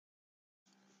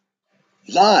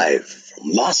Live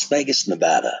from Las Vegas,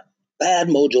 Nevada, Bad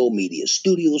Mojo Media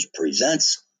Studios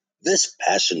presents This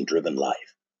Passion Driven Life.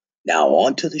 Now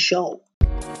on to the show.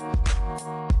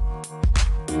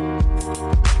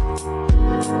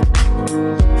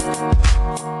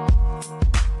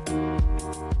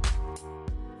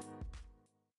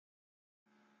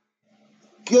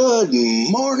 Good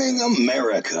morning,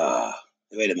 America.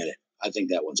 Wait a minute. I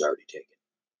think that one's already taken.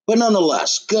 But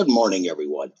nonetheless, good morning,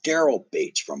 everyone. Daryl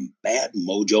Bates from Bad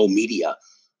Mojo Media,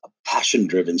 a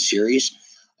passion-driven series.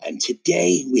 And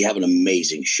today we have an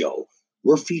amazing show.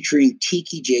 We're featuring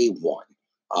Tiki J1.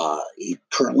 He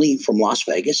currently from Las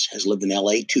Vegas, has lived in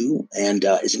LA too, and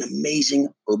is an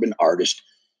amazing urban artist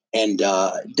and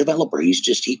developer.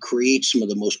 He creates some of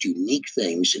the most unique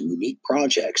things and unique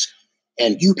projects.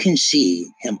 And you can see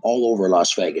him all over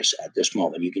Las Vegas at this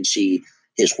moment. You can see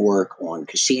his work on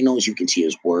casinos. You can see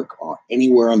his work on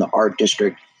anywhere in the art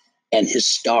district, and his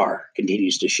star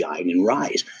continues to shine and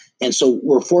rise. And so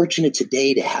we're fortunate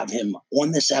today to have him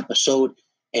on this episode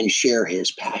and share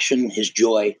his passion, his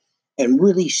joy, and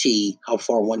really see how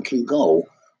far one can go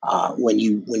when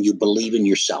you believe in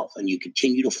yourself and you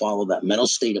continue to follow that mental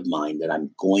state of mind that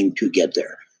I'm going to get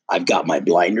there. I've got my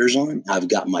blinders on. I've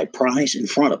got my prize in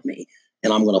front of me,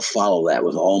 and I'm going to follow that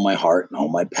with all my heart and all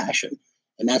my passion.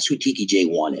 And that's who Tiki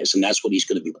J1 is, and that's what he's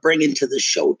going to be bringing to the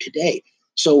show today.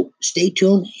 So stay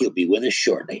tuned. He'll be with us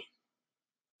shortly.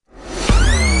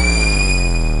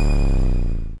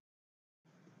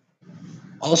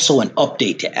 Also, an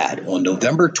update to add. On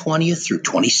November 20th through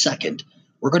 22nd,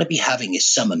 we're going to be having a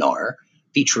seminar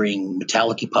featuring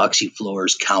metallic epoxy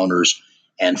floors, counters,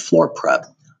 and floor prep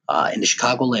in the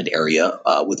Chicagoland area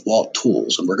with Walt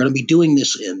Tools. And we're going to be doing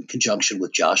this in conjunction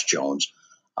with Josh Jones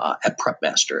at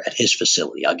PrepMaster at his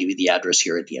facility. I'll give you the address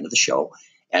here at the end of the show.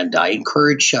 And I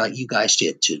encourage you guys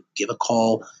to give a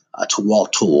call to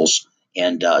Walt Tools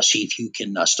and see if you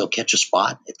can still catch a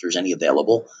spot, if there's any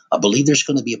available. I believe there's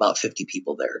going to be about 50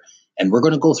 people there. And we're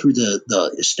going to go through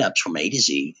the steps from A to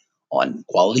Z on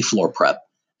quality floor prep,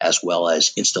 as well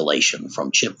as installation,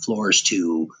 from chip floors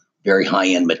to very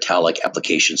high-end metallic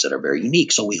applications that are very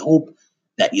unique. So we hope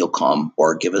that you'll come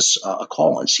or give us a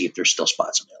call and see if there's still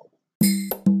spots available.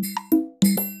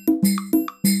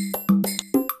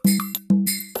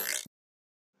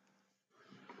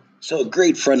 So a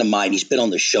great friend of mine, he's been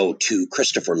on the show too,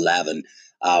 Christopher Lavin,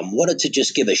 wanted to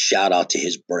just give a shout out to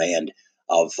his brand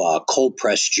of cold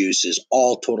pressed juices,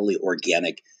 all totally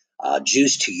organic,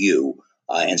 Juice to You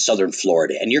in Southern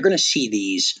Florida. And you're going to see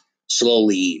these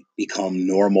slowly become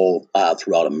normal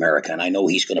throughout America. And I know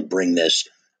he's going to bring this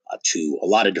to a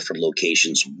lot of different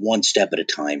locations, one step at a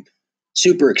time.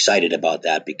 Super excited about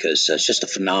that because it's just a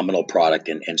phenomenal product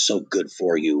and so good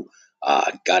for you.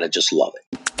 Gotta just love it.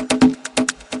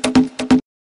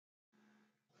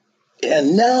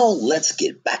 And now let's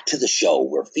get back to the show.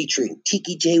 We're featuring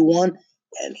Tiki J1,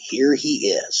 and here he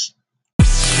is.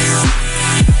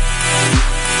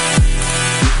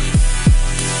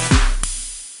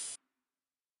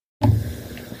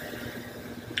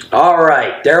 All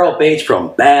right, Daryl Bates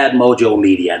from Bad Mojo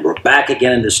Media, and we're back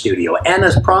again in the studio. And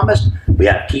as promised, we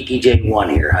have Tiki J1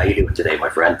 here. How you doing today, my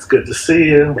friend? It's good to see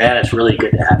you. Man, it's really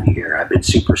good to have you here. I've been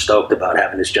super stoked about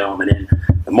having this gentleman in.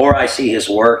 The more I see his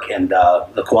work and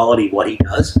the quality of what he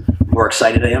does, the more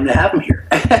excited I am to have him here.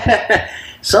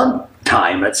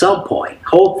 Sometime, at some point,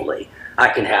 hopefully, I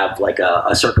can have like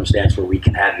a circumstance where we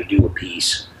can have you do a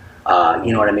piece.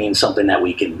 You know what I mean? Something that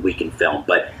we can film.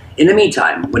 But in the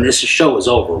meantime, when this show is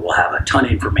over, we'll have a ton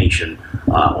of information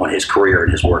on his career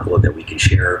and his workload that we can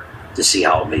share to see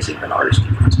how amazing of an artist he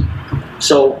is.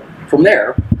 So from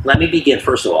there, let me begin.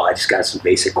 First of all, I just got some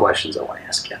basic questions I want to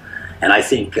ask you. And I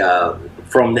think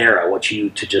from there, I want you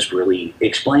to just really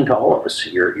explain to all of us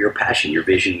your passion, your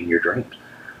vision, and your dreams.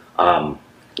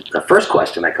 The first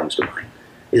question that comes to mind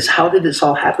is, how did this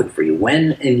all happen for you?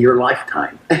 When in your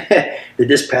lifetime did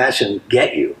this passion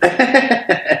get you?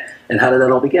 And how did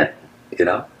that all begin? You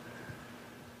know,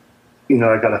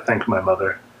 I got to thank my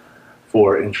mother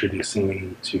for introducing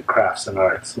me to crafts and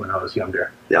arts when I was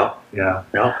younger. Yeah.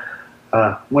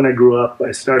 When I grew up,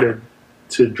 I started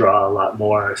to draw a lot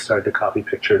more. I started to copy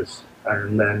pictures,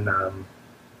 and then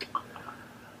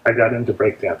I got into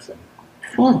breakdancing.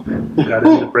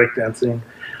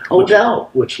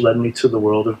 Which led me to the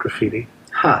world of graffiti.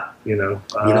 Huh.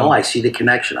 I see the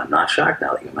connection. I'm not shocked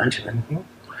now that you mention it. Mm-hmm.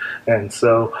 And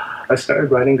so I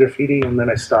started writing graffiti, and then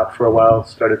I stopped for a while,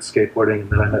 started skateboarding, and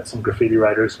then I met some graffiti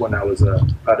writers when I was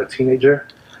about a teenager,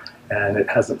 and it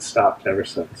hasn't stopped ever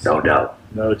since. No doubt.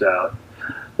 No doubt.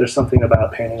 There's something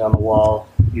about painting on the wall.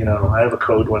 I have a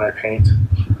code when I paint.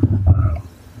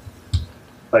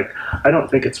 Like, I don't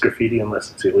think it's graffiti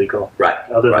unless it's illegal. Right.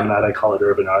 Other than that, I call it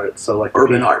urban art. So like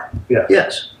urban art. Yes.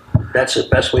 Yes. That's the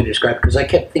best way to describe it, because I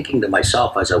kept thinking to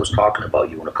myself as I was talking about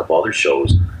you on a couple other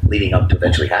shows leading up to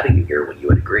eventually having you here when you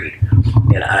had agreed,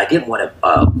 and I didn't want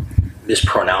to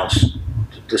mispronounce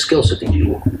the skill set that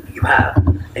you have.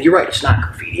 And you're right, it's not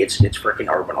graffiti, it's freaking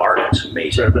urban art. It's amazing.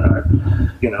 It's urban art.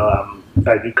 You know,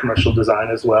 I do commercial design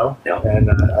as well, and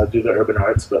I do the urban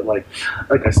arts. But like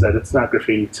I said, it's not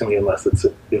graffiti to me unless it's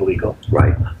illegal.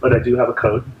 Right. But I do have a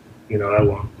code. You know, I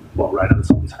won't write on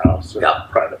someone's house or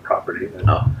private property. And,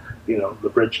 you know, the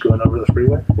bridge going over the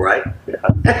freeway. Right. Yeah.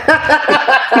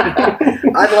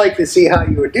 I'd like to see how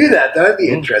you would do that. That would be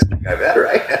interesting, I bet,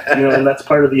 right? You know, and that's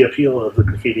part of the appeal of the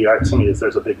graffiti art to me, is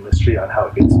there's a big mystery on how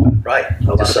it gets done. Right. A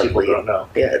lot of people don't know.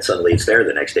 Yeah, and suddenly it's there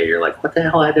the next day. You're like, what the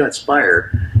hell had to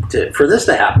inspire for this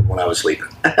to happen when I was sleeping?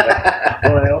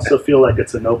 Well, I also feel like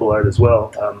it's a noble art as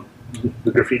well.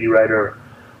 The graffiti writer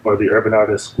or the urban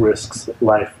artist risks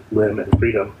life, limb, and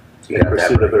freedom in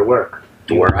pursuit of their work.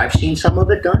 Where I've seen some of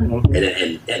it done,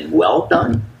 and well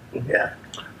done. Yeah.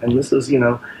 And this is, you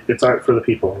know, it's art for the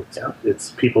people.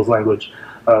 It's people's language.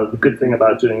 The good thing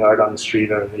about doing art on the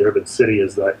street or in the urban city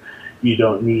is that you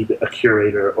don't need a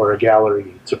curator or a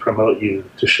gallery to promote you,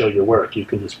 to show your work. You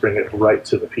can just bring it right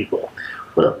to the people.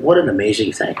 What an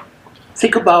amazing thing.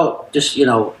 Think about just, you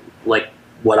know, like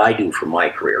what I do for my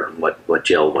career, and what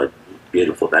Jill, what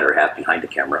beautiful better half behind the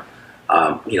camera.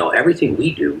 You know, everything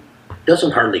we do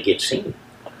doesn't hardly get seen.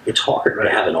 It's hard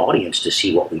to have an audience to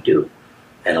see what we do.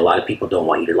 And a lot of people don't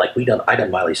want you to, like I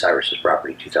done Miley Cyrus's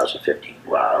property in 2015.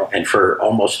 Wow. And for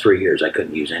almost 3 years, I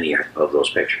couldn't use any of those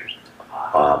pictures.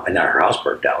 And now her house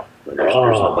burnt down. There's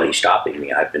nobody stopping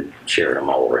me. I've been sharing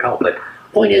them all over hell. But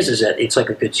the point is that it's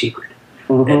like a good secret.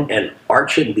 And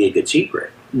art shouldn't be a good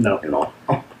secret. No. You know?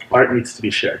 Art needs to be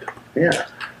shared. Yeah.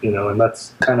 You know, and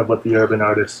that's kind of what the urban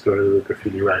artist or the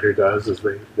graffiti writer does, is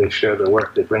they share their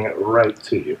work. They bring it right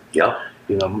to you. Yep.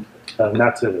 You know,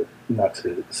 not to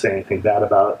say anything bad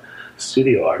about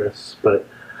studio artists, but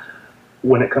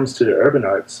when it comes to the urban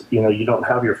arts, you know, you don't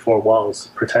have your four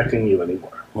walls protecting you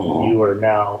anymore. You are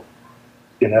now,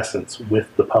 in essence,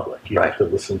 with the public. You have to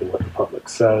listen to what the public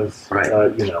says.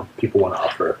 You know, people want to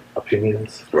offer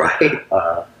opinions. Right.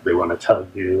 They want to tell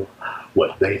you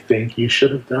what they think you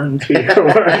should have done to your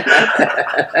work.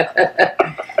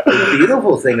 The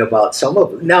beautiful thing about some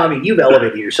of now, I mean, you've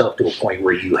elevated yourself to a point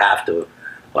where you have to.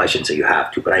 Well, I shouldn't say you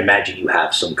have to, but I imagine you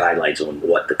have some guidelines on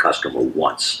what the customer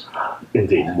wants.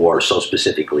 Indeed. More so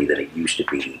specifically than it used to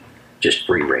be just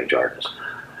free range artists.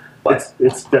 But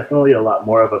it's definitely a lot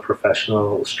more of a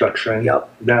professional structuring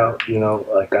now. You know,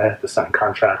 like I have to sign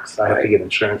contracts. I have to get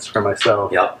insurance for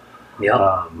myself.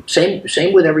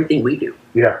 Same with everything we do.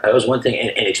 Yeah. That was one thing,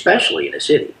 and especially in a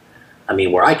city. I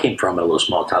mean, where I came from, in a little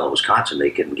small town in Wisconsin,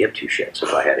 they couldn't give two shits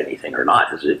if I had anything or not.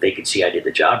 Because if they could see I did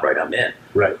the job right, I'm in.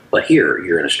 Right. But here,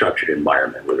 you're in a structured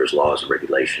environment where there's laws and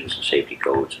regulations and safety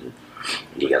codes, and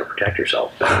you got to protect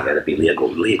yourself. You got to be legal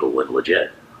and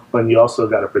legit. And you also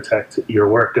got to protect your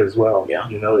work as well. Yeah.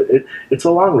 You know, it's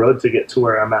a long road to get to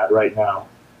where I'm at right now.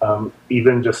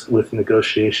 Even just with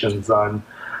negotiations on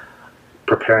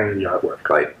preparing the artwork.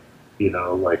 Right. You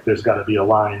know, like there's got to be a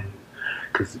line,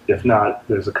 because if not,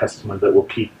 there's a customer that will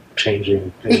keep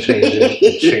changing and changing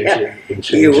and changing and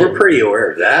changing. Yeah, we're pretty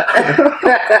aware of that.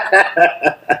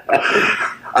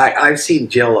 I've seen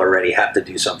Jill already have to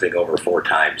do something over 4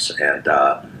 times, and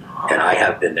I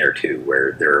have been there too,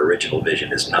 where their original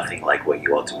vision is nothing like what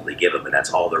you ultimately give them, and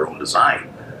that's all their own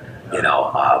design. You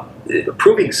know,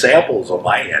 approving samples on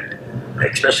my end,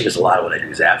 especially because a lot of what I do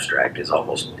is abstract, is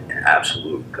almost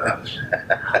absolute.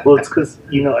 Well, it's because,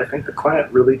 you know, I think the client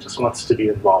really just wants to be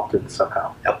involved in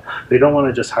somehow. Yep. They don't want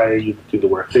to just hire you to do the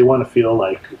work. They want to feel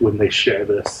like when they share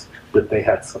this, that they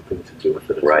had something to do with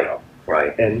it as well.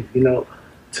 Right. And, you know,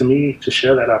 to me, to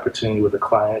share that opportunity with a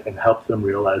client and help them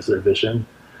realize their vision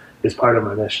is part of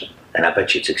my mission. And I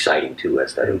bet you it's exciting too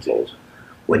as that unfolds.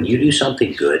 When you do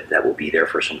something good that will be there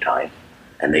for some time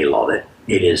and they love it,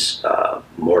 it is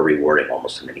more rewarding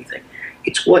almost than anything.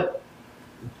 It's what,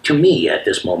 to me, at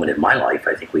this moment in my life,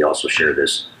 I think we also share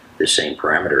this same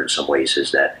parameter in some ways,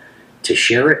 is that to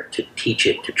share it, to teach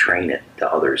it, to train it to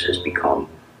others has become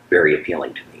very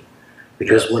appealing to me.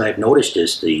 Because what I've noticed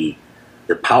is the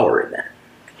power in that.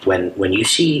 When you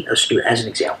see a student, as an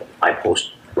example, I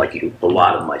post, like you do, a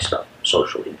lot of my stuff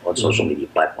socially, on social media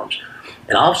platforms.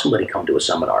 And I'll have somebody come to a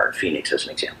seminar in Phoenix, as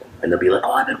an example, and they'll be like,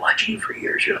 "Oh, I've been watching you for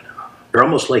years." They're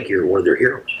almost like you're one of their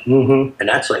heroes. And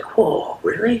that's like, whoa,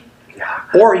 really? Yeah.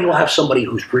 Or you'll have somebody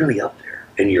who's really up there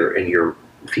in your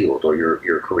field or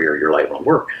your career, your lifelong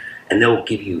work, And they'll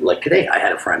give you, like today, I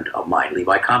had a friend of mine,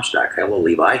 Levi Comstock. Hello,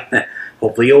 Levi.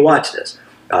 Hopefully you'll watch this.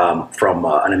 From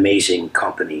an amazing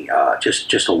company,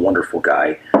 just a wonderful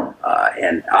guy.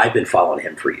 And I've been following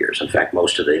him for years. In fact,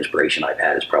 most of the inspiration I've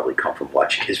had has probably come from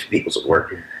watching his videos at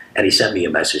work. And he sent me a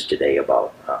message today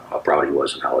about how proud he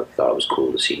was and how he thought it was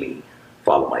cool to see me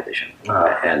follow my vision.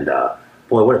 And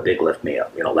boy, what a big lift me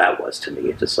up. That was to me.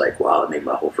 It's just like, wow, it made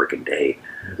my whole freaking day.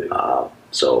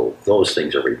 So those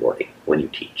things are rewarding when you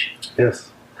teach.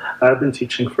 Yes. I've been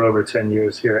teaching for over 10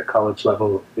 years here at college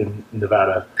level in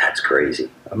Nevada. That's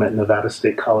crazy. I'm at Nevada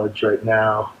State College right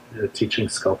now, teaching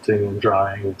sculpting and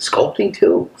drawing. Sculpting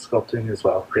too? Sculpting as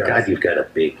well. Yes. God, you've got a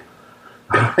big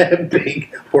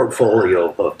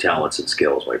portfolio of talents and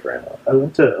skills, my friend. I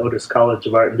went to Otis College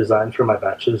of Art and Design for my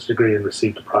bachelor's degree and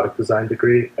received a product design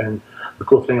degree. And the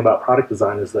cool thing about product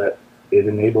design is that it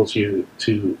enables you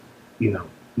to,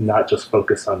 not just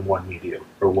focus on one medium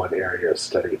or one area of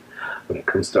study. When it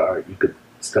comes to art, you could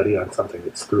study on something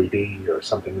that's 3D or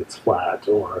something that's flat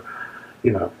or,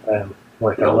 and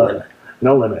like no limit.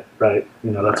 No limit, right?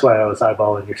 That's why I was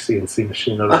eyeballing your CNC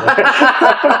machine over there.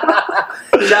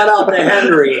 Shout out to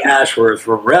Henry Ashworth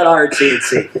from Red Art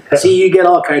CNC. See, you get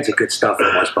all kinds of good stuff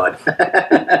from us,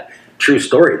 bud. True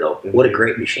story, though. Indeed. What a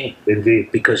great machine.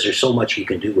 Indeed. Because there's so much you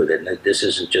can do with it. And this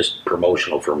isn't just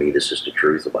promotional for me. This is the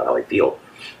truth about how I feel.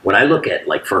 When I look at,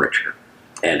 like, furniture,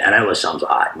 and I know it sounds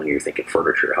odd when you're thinking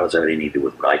furniture. How does that have anything to do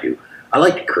with what I do? I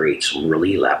like to create some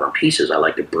really elaborate pieces. I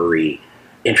like to bury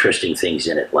interesting things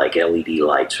in it, like LED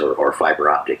lights or fiber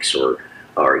optics or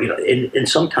and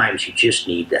sometimes you just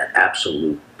need that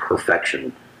absolute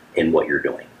perfection in what you're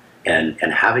doing. And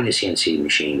having a CNC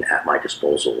machine at my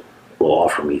disposal will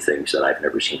offer me things that I've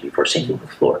never seen before. Same thing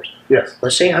with floors. Yes.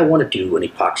 Let's say I want to do an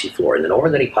epoxy floor, and then over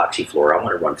that epoxy floor, I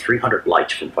want to run 300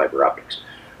 lights from fiber optics.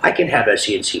 I can have a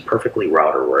CNC perfectly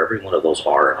router where every one of those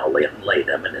are, and I'll lay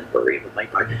them and then bury it with my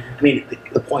pipe. I mean,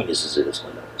 the point is it is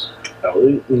limitless.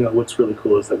 What's really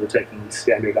cool is that we're taking these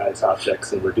standardized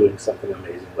objects and we're doing something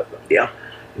amazing with them. Yeah.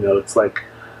 It's like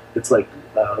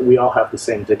we all have the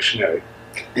same dictionary,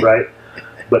 right?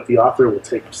 But the author will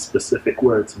take specific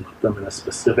words and put them in a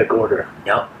specific order.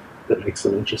 Yeah. That makes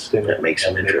them interesting. That makes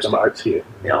them interesting. Make them artsy.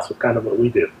 Yeah. That's kind of what we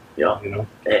do. Yeah.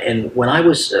 And when I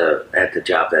was at the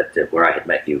job where I had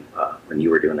met you when you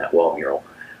were doing that wall mural,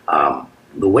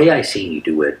 the way I seen you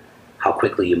do it, how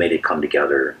quickly you made it come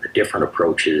together, the different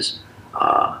approaches.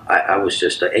 I was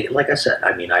just, like I said,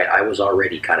 I was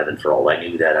already kind of enthralled. I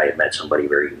knew that I had met somebody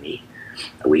very unique.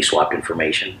 We swapped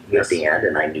information at the end,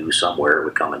 and I knew somewhere it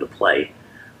would come into play.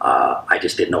 I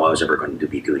just didn't know I was ever going to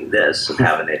be doing this and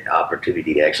having an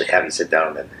opportunity to actually have you sit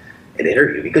down and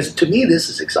interview. Because to me, this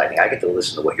is exciting. I get to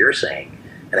listen to what you're saying,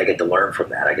 and I get to learn from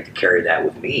that. I get to carry that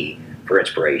with me for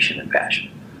inspiration and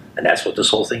passion. And that's what this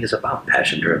whole thing is about,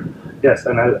 passion-driven. Yes,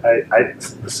 and I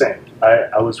it's the same.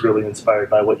 I was really inspired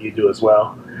by what you do as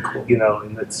well. Cool.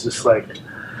 And it's just like,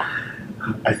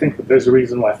 I think that there's a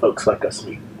reason why folks like us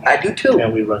meet. I do too.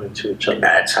 And we run into each other.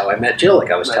 That's how I met Jill,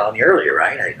 like I was telling you earlier,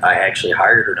 right? I actually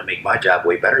hired her to make my job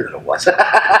way better than it was.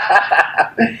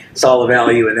 Saw the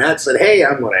value in that, said, hey,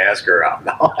 I'm going to ask her out.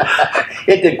 No,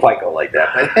 it didn't quite go like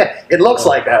that, but it looks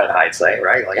like that in hindsight,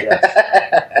 right? Like,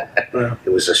 yes.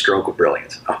 It was a stroke of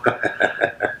brilliance.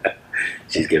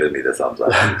 She's giving me the thumbs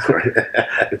up.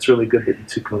 It's really good that you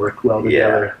two can work well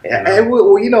together. Yeah. And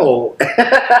well,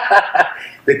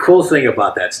 the cool thing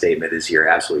about that statement is you're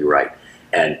absolutely right.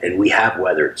 And we have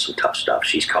weathered some tough stuff.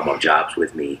 She's come on jobs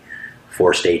with me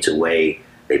 4 states away.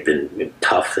 They've been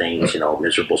tough things,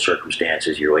 miserable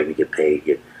circumstances. You're waiting to get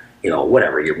paid,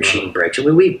 whatever. Your machine breaks.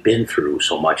 We've been through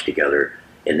so much together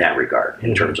in that regard,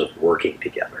 in terms of working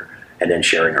together and then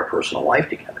sharing our personal life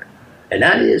together. And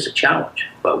that is a challenge,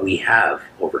 but we have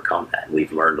overcome that.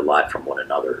 We've learned a lot from one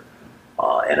another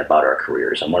and about our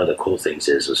careers. And one of the cool things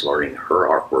is learning her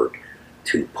artwork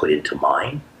to put into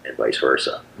mine and vice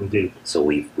versa. Indeed. So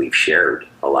we've shared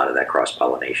a lot of that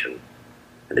cross-pollination,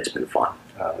 and it's been fun.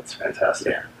 Oh, that's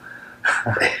fantastic. Yeah.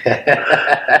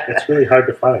 It's really hard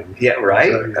to find. Yeah,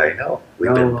 right? I know.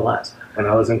 We've been blessed. When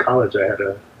I was in college, I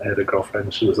had a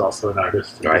girlfriend. She was also an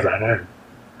artist and designer.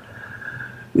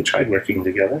 We tried working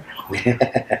together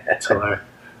until I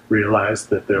realized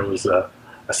that there was a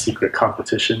secret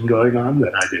competition going on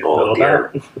that I didn't know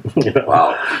about.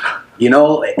 Wow.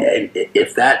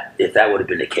 If that would have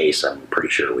been the case, I'm pretty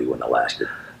sure we wouldn't have lasted.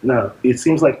 No, it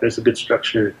seems like there's a good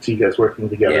structure to you guys working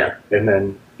together, and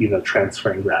then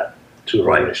transferring that to a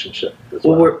relationship as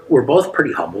well. Well, we're both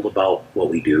pretty humbled about what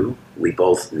we do. We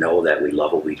both know that we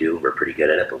love what we do. We're pretty good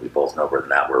at it, but we both know we're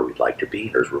not where we'd like to be.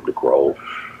 There's room to grow.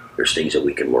 There's things that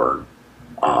we can learn.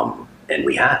 and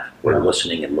we have. We're Yeah.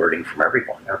 listening and learning from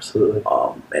everyone. Absolutely.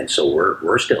 And so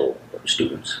we're still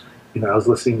students. You know, I was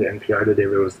listening to NPR today.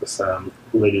 There was this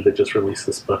lady that just released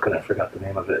this book, and I forgot the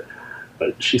name of it.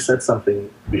 But she said something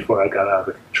before I got out of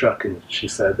the truck, and she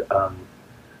said,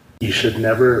 you should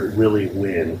never really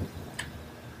win.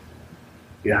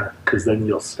 Yeah, because then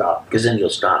you'll stop. Because then you'll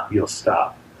stop. You'll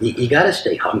stop. You got to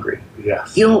stay hungry.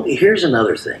 Yes. You know, here's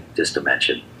another thing just to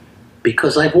mention,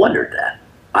 because I've wondered that.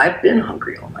 I've been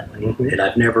hungry all my life, Mhm. and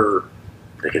I've never,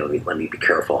 let me be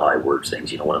careful how I word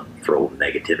things. You don't want to throw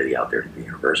negativity out there to the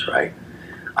universe, right?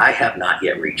 I have not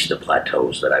yet reached the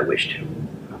plateaus that I wish to.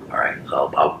 All right,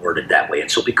 I'll word it that way.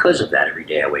 And so because of that, every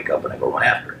day I wake up and I go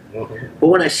after it. Mhm. But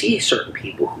when I see certain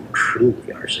people who truly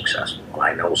are successful, and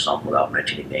I know some without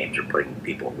mentioning names or putting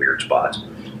people in weird spots,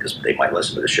 because they might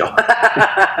listen to the show,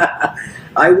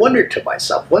 I wonder to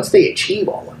myself, once they achieve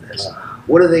all of this,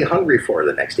 what are they hungry for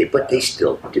the next day? But they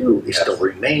still do. They still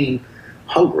remain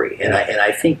hungry. And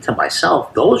I think to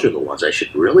myself, those are the ones I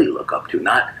should really look up to,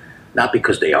 not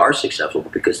because they are successful,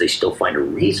 but because they still find a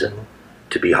reason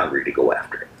to be hungry to go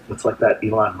after it. It's like that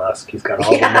Elon Musk. He's got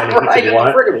all the money right, he in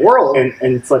wants. the friggin' world. And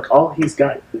it's like all he's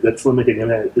got that's limiting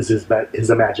him is his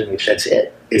imagination. That's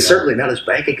it. It's certainly not his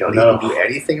bank account. No. He can do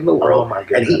anything in the world. Oh my And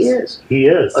goodness. he is. He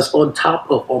is. On top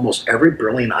of almost every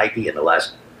brilliant idea in the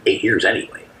last 8 years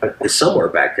anyway. Is somewhere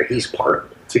back there. He's part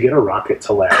of it. To get a rocket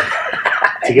to land.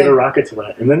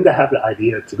 And then to have the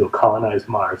idea to go colonize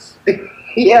Mars.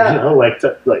 Yeah. You know, like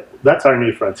that's our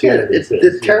new frontier. Yeah,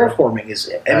 the terraforming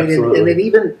is, I mean, and then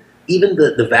even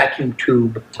the vacuum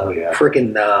tube, Oh yeah.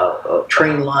 freaking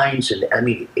train lines, and I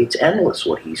mean, it's endless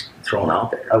what he's thrown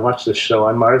out there. I watched this show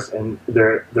on Mars, and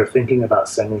they're thinking about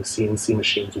sending CNC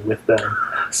machines with them,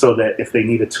 so that if they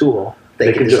need a tool,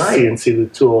 they can just design it. CNC the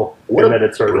tool, What and a then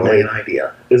it's already made. brilliant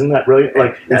idea. Isn't that brilliant?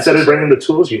 Like That's instead of bringing the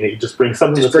tools you need, just bring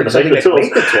something Just that's bring going to something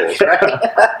make the that tools. make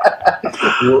the tools,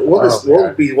 right? we'll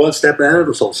man. be one step ahead of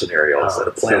this whole scenario. Instead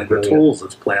of it's so planning the brilliant. tools,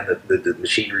 let's plan the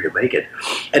machinery to make it.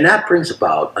 And that brings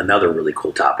about another really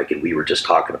cool topic, and we were just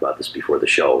talking about this before the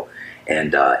show,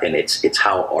 and it's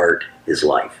how art is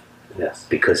life. Yes.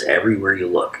 Because everywhere you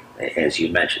look, as you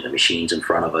mentioned, the machines in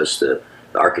front of us, the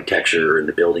architecture and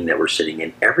the building that we're sitting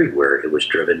in, everywhere it was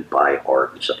driven by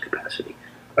art in some capacity.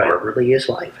 Right. Art really is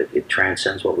life. It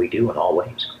transcends what we do in all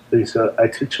ways. So I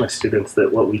teach my students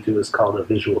that what we do is called a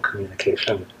visual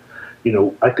communication. You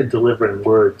know, I could deliver in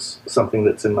words something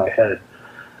that's in my head,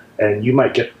 and you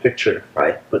might get the picture,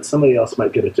 Right. but somebody else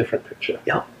might get a different picture.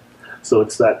 Yeah. So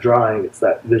it's that drawing, it's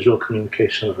that visual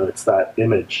communication, and it's that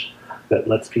image that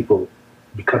lets people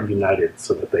become united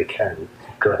so that they can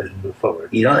go ahead and move forward.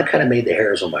 You know, that kind of made the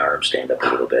hairs on my arm stand up a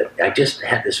little bit. I just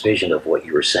had this vision of what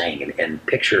you were saying, and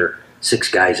picture 6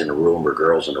 guys in a room or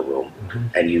girls in a room,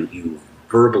 and you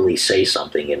verbally say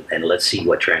something, and let's see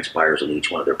what transpires on each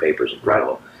one of their papers in front of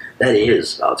them. That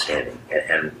is outstanding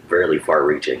and really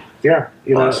far-reaching. Yeah,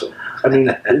 you know, Awesome. I mean,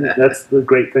 that's the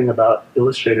great thing about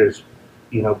illustrators.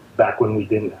 You know, back when we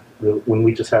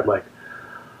just had like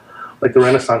the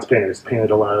Renaissance painters painted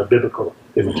a lot of biblical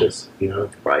images, you know,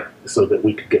 Right. so that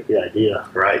we could get the idea,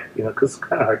 Right. you know, because it's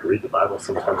kind of hard to read the Bible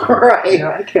sometimes. Right. You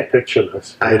know, I can't picture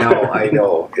this. I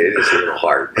know. It is a little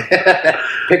hard.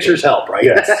 Pictures help, right?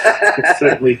 Yes, it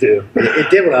certainly do. It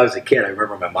did when I was a kid. I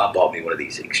remember my mom bought me one of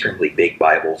these extremely big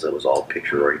Bibles that was all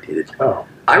picture oriented. Oh,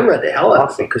 I read the hell out of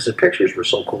Awesome. it because the pictures were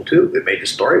so cool too. It made the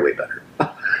story way better.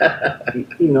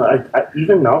 you know, I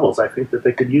even novels, I think that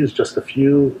they could use just a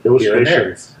few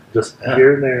illustrations, just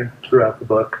here and there throughout the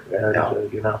book,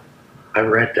 and you know. I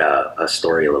read a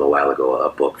story a little while ago,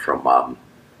 a book from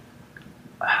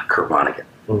Kurt Vonnegut,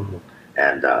 Mhm.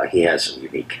 and he has some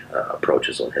unique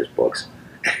approaches on his books.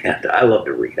 And I love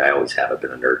to read. I always have. I've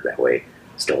been a nerd that way.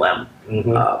 Still am.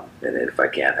 Mhm. And if I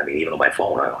can't, I mean, even on my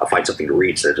phone, I'll find something to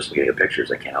read instead of just looking at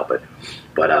pictures. I can't help it.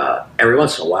 But every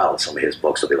once in a while, some of his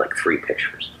books will be like 3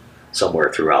 pictures somewhere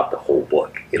throughout the whole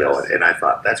book, you know. Yes. And I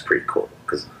thought that's pretty cool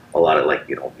because a lot of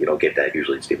you don't get that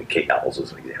usually in Stephen King novels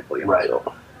as an example, you know. Right.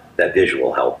 So that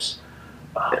visual helps.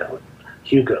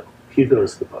 Hugo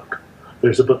is the book.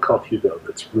 There's a book called Hugo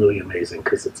that's really amazing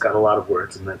because it's got a lot of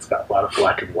words and then it's got a lot of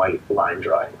black and white line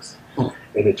drawings.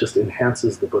 And it just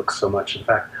enhances the book so much. In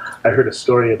fact, I heard a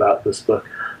story about this book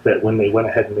that when they went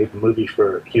ahead and made the movie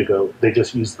for Hugo, they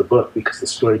just used the book because the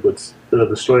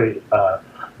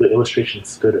illustrations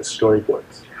stood as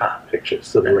storyboards, pictures.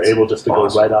 So they were able just to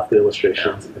awesome. go right off the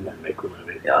illustrations and then make the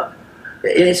movie. Yeah.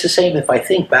 And it's the same if I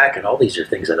think back, and all these are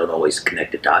things I don't always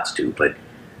connect the dots to, but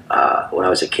when I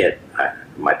was a kid,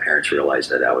 my parents realized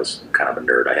that I was kind of a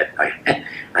nerd.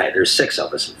 There's 6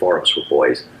 of us, and 4 of us were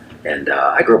boys. And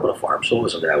I grew up on a farm, so it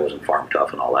wasn't that I wasn't farm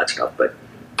tough and all that stuff, but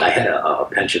I had a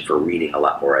penchant for reading a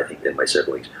lot more, I think, than my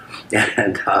siblings,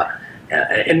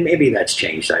 and maybe that's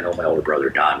changed. I know my older brother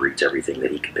Don reads everything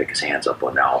that he can pick his hands up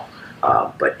on now.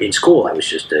 But in school, I was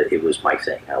just it was my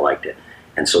thing. I liked it,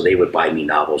 and so they would buy me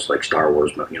novels like Star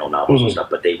Wars, novels and stuff.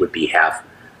 But they would be half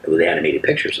with animated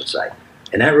pictures inside,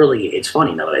 and that really, it's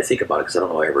funny now that I think about it, because I don't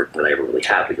know that I ever really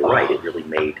have. But you're right, it really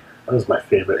made. That was my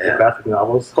favorite. The graphic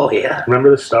novels. Oh yeah. Remember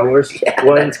the Star Wars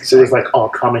one? Exactly. It was like all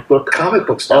comic book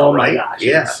style. Oh my gosh!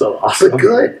 Yeah. It was so awesome. But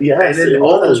good. Yes, and then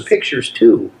all those pictures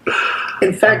too.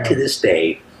 In fact, to this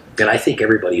day, and I think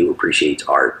everybody who appreciates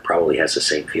art probably has the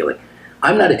same feeling.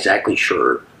 I'm not exactly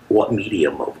sure what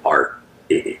medium of art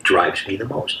it drives me the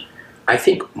most. I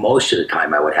think most of the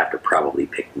time I would have to probably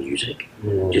pick music,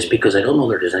 just because I don't know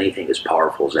there's anything as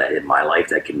powerful as that in my life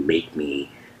that can make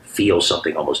me feel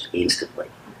something almost instantly.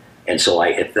 And so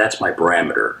if that's my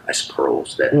parameter, I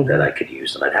suppose, that I could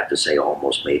use, then I'd have to say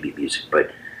almost maybe music.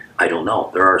 But I don't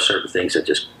know. There are certain things that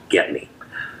just get me.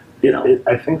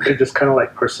 I think they're just kind of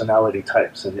like personality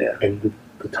types, and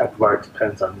the type of art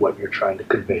depends on what you're trying to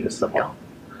convey to someone.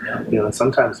 Yeah. And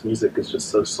sometimes music is just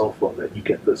so soulful that you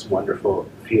get this wonderful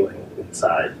feeling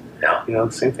inside. Yeah.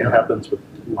 The same thing happens with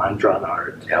line drawn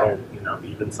art, and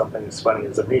even something as funny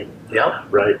as a meme. Yeah.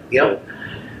 Right. Yeah.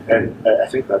 And I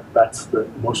think that's the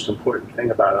most important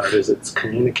thing about art, is it's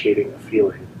communicating a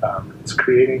feeling. It's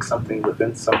creating something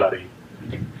within somebody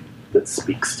that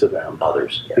speaks to them.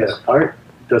 Others. Yes. Yeah. Art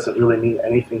doesn't really mean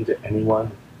anything to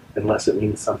anyone unless it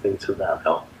means something to them.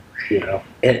 No.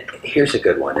 And here's a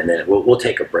good one, and then we'll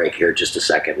take a break here just a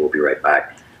second. We'll be right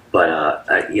back. But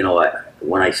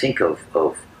when I think of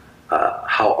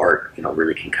how art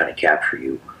really can kind of capture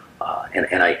you,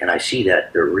 and I see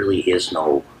that there really is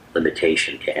no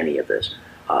limitation to any of this,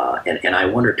 and I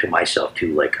wonder to myself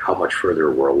too, like, how much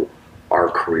further will our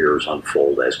careers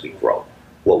unfold as we grow?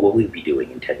 What will we be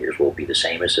doing in 10 years? Will it be the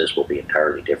same as this? Will it be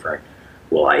entirely different?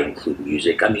 Will I include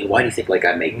music? I mean, why do you think, like,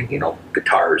 I make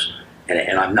guitars,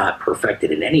 and I'm not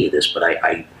perfected in any of this, but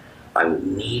I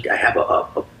have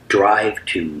a drive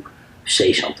to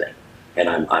say something, and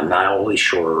I'm not always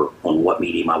sure on what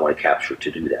medium I want to capture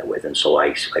to do that with, and so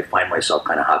I find myself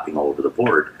kind of hopping all over the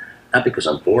board, not because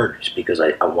I'm bored, just because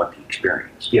I want the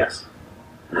experience. Yes.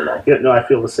 Yeah, no, I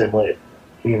feel the same way.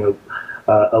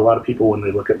 A lot of people, when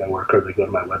they look at my work or they go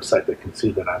to my website, they can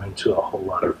see that I'm into a whole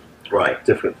lot of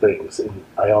different things, and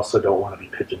I also don't want to be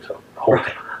pigeonholed.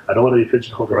 Right. I don't want to be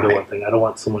pigeonholed into one thing. I don't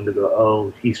want someone to go,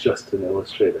 oh, he's just an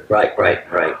illustrator. Right.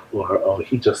 Or, oh,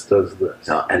 he just does this.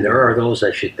 No, and there are those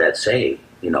that say,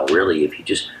 really, if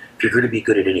you're going to be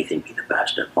good at anything, be the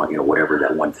best at one, whatever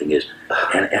that one thing is.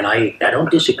 And I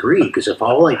don't disagree, because if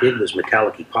all I did was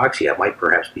metallic epoxy, I might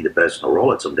perhaps be the best in the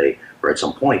world at someday or at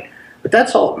some point. But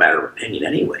that's all a matter of opinion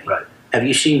anyway. Right. Have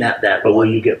you seen that? But will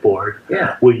you get bored?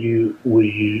 Yeah. Will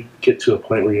you get to a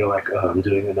point where you're like, oh, I'm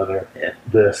doing another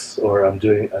this, or I'm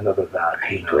doing another that? I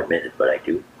hate to admit it, but I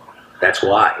do. That's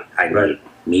why I need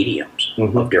mediums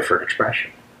of different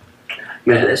expression.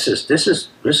 Yeah. Man, this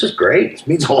is great. It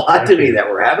means a lot to me that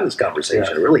we're having this conversation.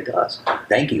 Yes. It really does.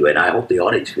 Thank you, and I hope the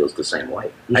audience feels the same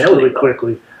way. Just really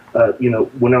quickly,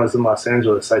 when I was in Los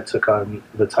Angeles, I took on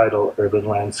the title Urban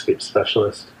Landscape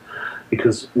Specialist,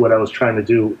 because what I was trying to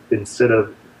do, instead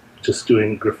of just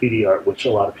doing graffiti art, which a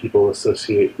lot of people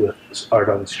associate with art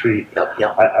on the street,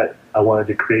 I wanted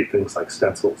to create things like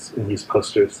stencils and use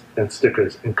posters and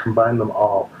stickers and combine them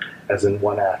all as in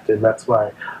one act. And that's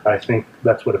why I think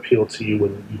that's what appealed to you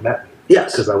when you met me.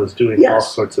 Yes. Because I was doing all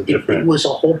sorts of different... It was a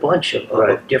whole bunch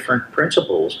of different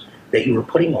principles that you were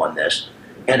putting on this.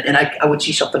 And I would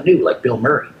see something new, like Bill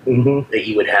Murray, that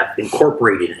you would have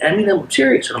incorporated. I mean, I'm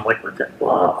serious. And I'm like, what the...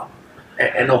 Wow.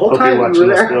 And the whole time we were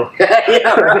there...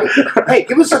 Yeah, right. Hey,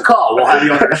 give us a call. We'll have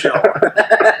you on our show.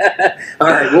 All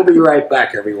right, we'll be right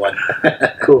back, everyone.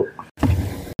 Cool.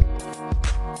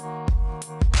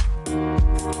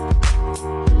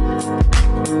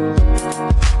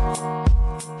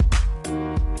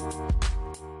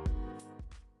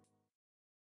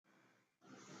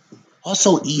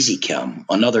 Also, EasyChem,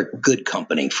 another good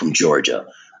company from Georgia,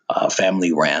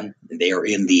 family ran. They are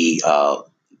in the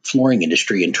flooring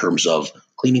industry in terms of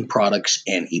cleaning products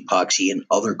and epoxy and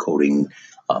other coating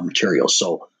materials.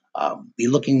 So be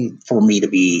looking for me to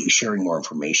be sharing more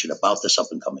information about this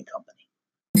up-and-coming company.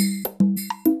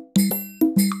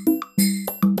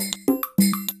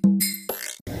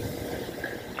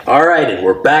 All right, and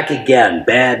we're back again.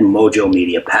 Bad Mojo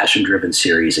Media, passion-driven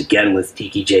series, again with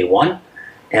Tiki J1.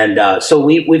 And so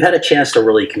we've had a chance to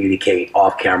really communicate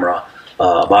off-camera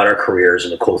about our careers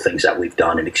and the cool things that we've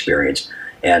done and experienced.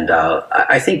 And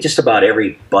I think just about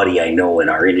everybody I know in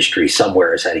our industry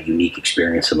somewhere has had a unique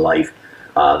experience in life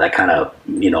that kind of,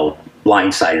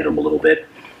 blindsided him a little bit.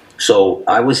 So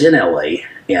I was in LA,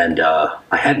 and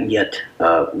I hadn't yet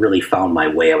really found my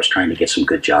way. I was trying to get some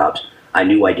good jobs. I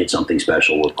knew I did something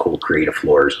special with cool creative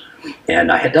floors,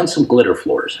 and I had done some glitter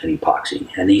floors in epoxy.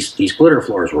 And these glitter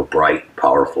floors were bright,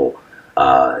 powerful.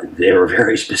 They were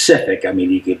very specific. I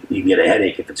mean, you can get a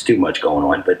headache if it's too much going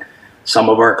on, but some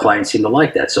of our clients seem to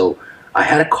like that. So I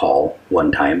had a call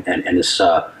one time, and this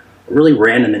really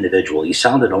random individual. He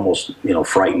sounded almost,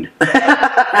 frightened.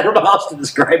 I don't know how else to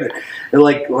describe it.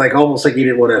 Like almost like he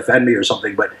didn't want to offend me or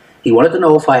something, but he wanted to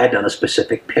know if I had done a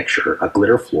specific picture, a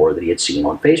glitter floor that he had seen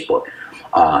on Facebook.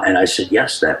 And I said,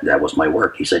 yes, that was my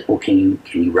work. He said, well, can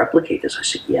you replicate this? I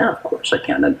said, yeah, of course I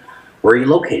can. And where are you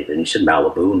located? And he said,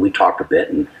 Malibu. And we talked a bit,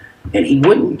 and he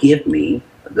wouldn't give me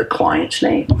the client's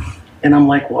name. And I'm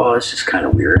like, well, this is kind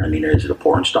of weird. I mean, is it a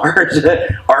porn star? Is it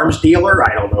an arms dealer?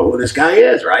 I don't know who this guy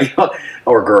is, right?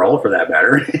 Or girl, for that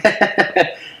matter.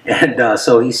 And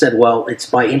so he said, well, it's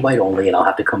by invite only, and I'll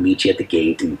have to come meet you at the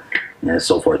gate, and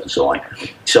so forth and so on.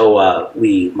 So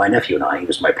my nephew and I, he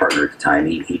was my partner at the time,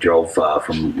 he drove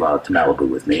from to Malibu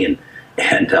with me,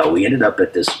 and we ended up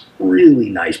at this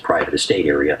really nice private estate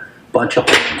area, bunch of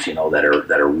homes, that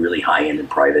are really high end and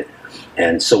private.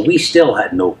 And so we still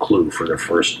had no clue for the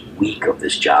first week of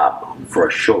this job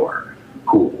for sure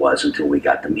who it was until we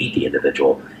got to meet the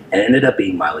individual, and it ended up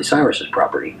being Miley Cyrus's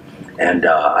property. And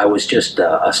I was just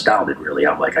astounded, really.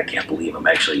 I'm like, I can't believe I'm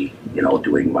actually,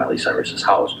 doing Miley Cyrus's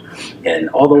house. And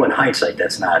although in hindsight,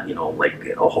 that's not, like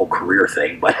a whole career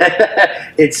thing, but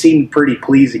it seemed pretty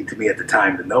pleasing to me at the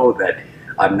time to know that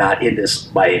I'm not in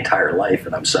this my entire life,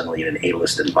 and I'm suddenly in an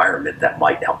A-list environment that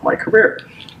might help my career.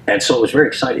 And so it was very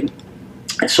exciting.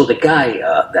 And so the guy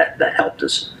that helped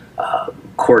us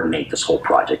coordinate this whole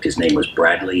project, his name was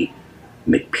Bradley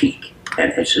McPeak.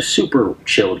 And it's a super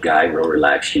chilled guy, real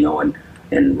relaxed, and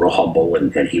real humble.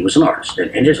 And he was an artist,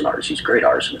 and is an artist. He's a great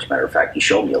artist. As a matter of fact, he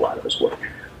showed me a lot of his work.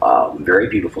 Very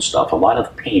beautiful stuff, a lot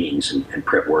of paintings and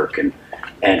print work.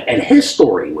 And his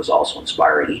story was also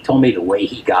inspiring. He told me the way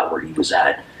he got where he was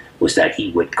at was that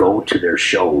he would go to their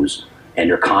shows and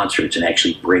their concerts and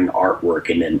actually bring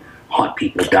artwork and then hunt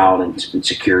people down and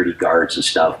security guards and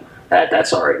stuff.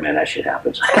 That's all right, man. That shit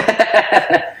happens.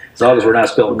 As long as we're not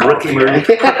spilling coffee.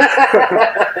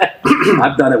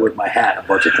 I've done it with my hat a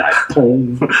bunch of times.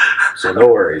 Boom. So no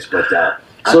worries. But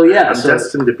so yeah, I'm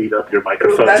destined to beat up your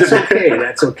microphone. That's okay.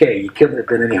 That's okay. You couldn't have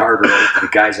been any harder than the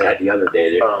guys I had the other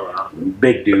day. They're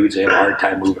big dudes. They have a hard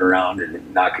time moving around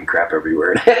and knocking crap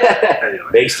everywhere. Anyway.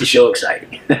 Makes the show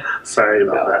exciting. Sorry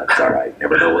about that. It's all right.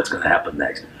 Never know what's going to happen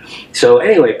next. So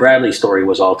anyway, Bradley's story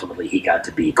was ultimately he got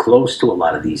to be close to a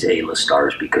lot of these A-list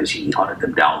stars because he hunted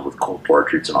them down with cool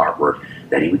portraits and artwork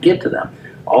that he would give to them.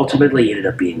 Ultimately, he ended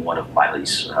up being one of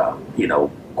Miley's,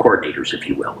 coordinators, if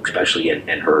you will, especially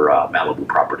in her Malibu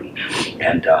property.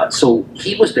 And so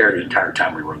he was there the entire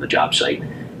time we were on the job site.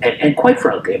 And quite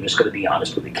frankly, I'm just going to be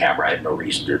honest with the camera. I have no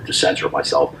reason to censor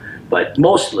myself. But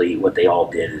mostly what they all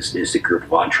did is the group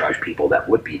of entourage people that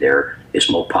would be there is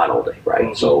smoke pot all day, right?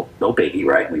 Mm-hmm. So no biggie,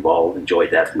 right? We've all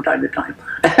enjoyed that from time to time.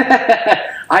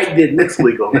 I didn't. It's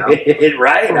legal now.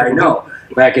 Right? I know.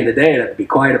 Back in the day, I'd have to be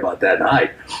quiet about that and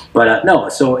hide. But no,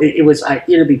 so it was,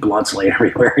 it'd be blunts laying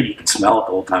everywhere, and you could smell it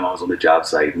the whole time I was on the job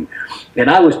site. And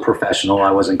I was professional.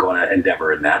 I wasn't going to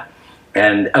endeavor in that.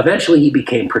 And eventually he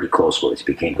became pretty close with us,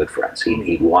 became good friends.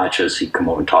 He'd watch us, he'd come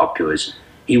over and talk to us.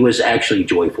 He was actually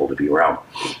joyful to be around.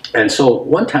 And so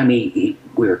one time we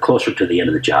were closer to the end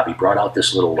of the job, he brought out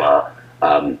this little,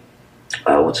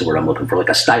 what's the word I'm looking for, like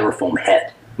a styrofoam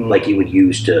head, like you would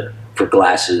use for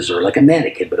glasses or like a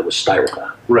mannequin, but it was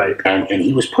styrofoam. Right. And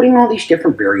he was putting all these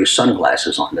different various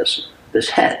sunglasses on this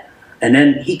head. And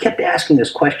then he kept asking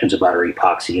us questions about our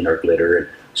epoxy and our glitter. And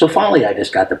so finally I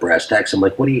just got the brass tacks. I'm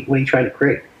like, what are you trying to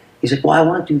create? He's like, well, I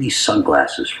want to do these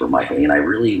sunglasses for Miley, and I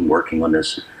really am working on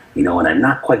this, and I'm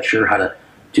not quite sure how to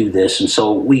do this. And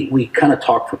so we kind of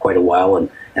talked for quite a while,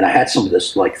 and I had some of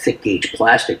this like thick gauge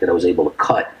plastic that I was able to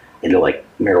cut into like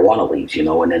marijuana leaves,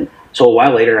 and then so a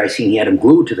while later I seen he had them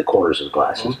glued to the corners of the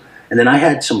glasses. And then I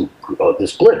had some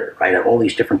this glitter, right, all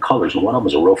these different colors, and one of them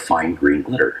was a real fine green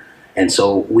glitter. And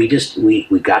so we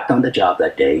got done the job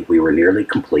that day. We were nearly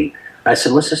complete. I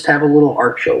said, let's just have a little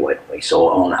art show anyway. So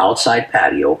on an outside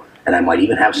patio, and I might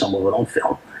even have some of it on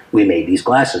film, we made these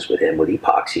glasses with him with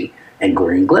epoxy and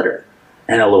green glitter.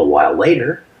 And a little while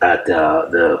later, at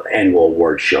the annual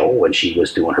award show, when she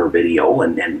was doing her video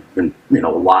and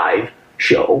live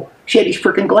show, she had these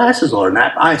freaking glasses on. And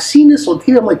I seen this on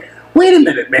TV. I'm like, wait a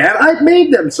minute, man! I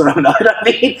made them some. I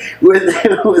mean,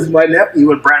 with my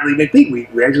nephew and Bradley McPeak,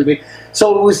 we actually made.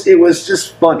 So it was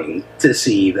just funny to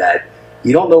see that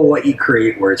you don't know what you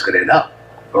create, where it's going to end up,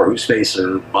 or whose face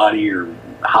or body or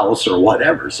house or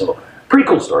whatever. So pretty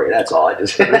cool story. That's all.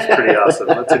 That's pretty awesome.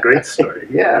 That's a great story.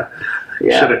 Yeah.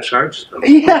 Should have charged them.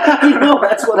 Yeah,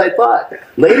 that's what I thought.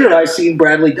 Later, I seen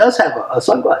Bradley does have a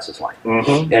sunglasses line,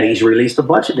 and he's released a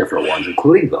bunch of different ones,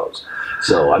 including those.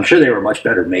 So I'm sure they were much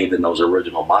better made than those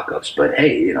original mock-ups. But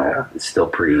hey, it's still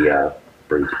pretty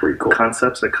cool.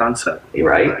 Concept's a concept,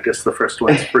 right? I guess the first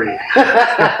one's free.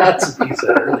 That's what you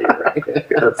said earlier, right?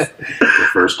 The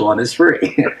first one is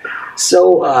free.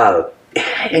 So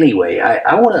anyway,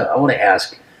 I want to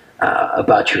ask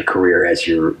about your career as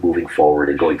you're moving forward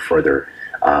and going further.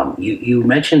 You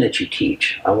mentioned that you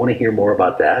teach. I want to hear more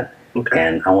about that,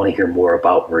 and I want to hear more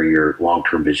about where your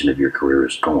long-term vision of your career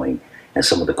is going and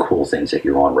some of the cool things that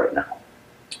you're on right now.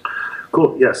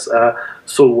 Cool, yes.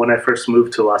 So when I first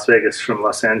moved to Las Vegas from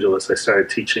Los Angeles, I started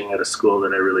teaching at a school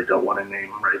that I really don't want to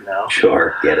name right now.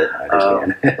 Sure, get it, I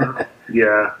understand.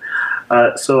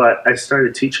 So I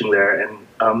started teaching there, and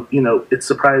it's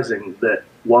surprising that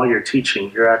while you're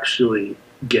teaching, you're actually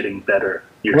getting better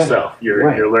yourself. Right.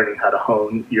 You're learning how to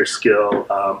hone your skill,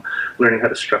 learning how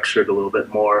to structure it a little bit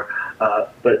more.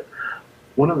 But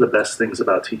one of the best things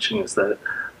about teaching is that,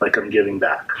 like, I'm giving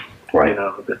back. Right.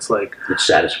 It's like, it's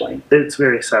satisfying. It's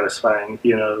very satisfying.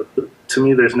 To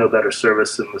me, there's no better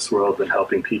service in this world than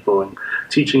helping people, and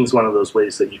teaching is one of those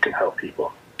ways that you can help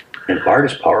people. And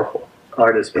art is powerful.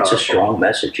 Art is powerful. It's a strong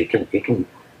message. It can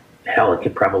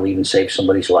probably even save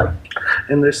somebody's life.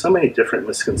 And there's so many different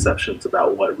misconceptions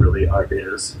about what really art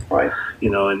is. Right.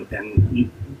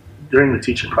 During the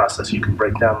teaching process, you can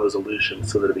break down those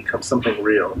illusions so that it becomes something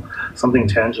real, something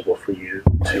tangible for you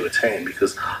to attain.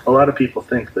 Because a lot of people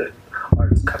think that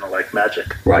art is kind of like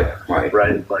magic. Right.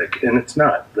 And it's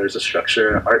not. There's a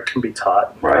structure. Art can be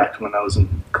taught. In fact, when I was in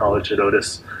college at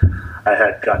Otis, I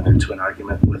had gotten into an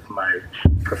argument with my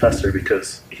professor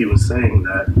because he was saying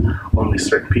that only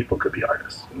certain people could be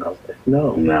artists. And I was like,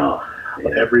 no.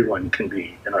 Yeah. Everyone can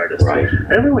be an artist. Right.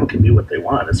 Everyone can do what they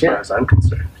want, as far as I'm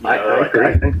concerned. I agree.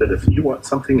 I think that if you want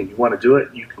something and you want to do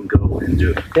it, you can go and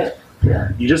do it.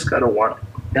 Yeah. You just got to want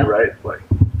it, right?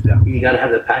 You got to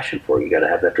have the passion for it. You got to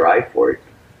have the drive for it.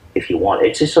 If you want,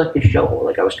 it's just like this show.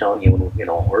 Like I was telling you,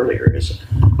 earlier, is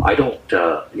I don't,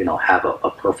 have a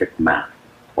perfect map.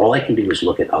 All I can do is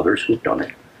look at others who've done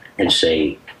it and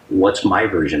say, what's my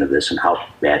version of this, and how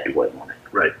bad do I want it?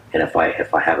 Right. And if I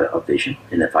have a vision,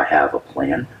 and if I have a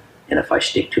plan, and if I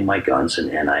stick to my guns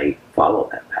and I follow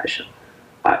that passion,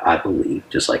 I believe,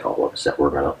 just like all of us, that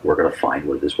we're gonna find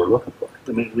what it is we're looking for.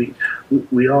 I mean,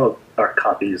 we all are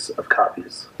copies of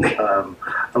copies.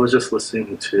 I was just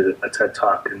listening to a TED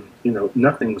Talk, and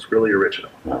nothing's really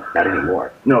original. No, not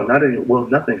anymore. No, not any. Well,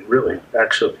 nothing really,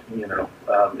 actually,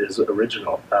 is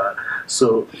original.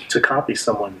 So to copy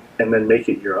someone and then make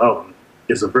it your own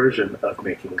is a version of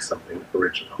making something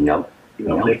original. Yep.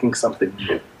 Making something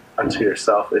new unto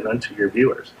yourself and unto your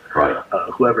viewers. Right.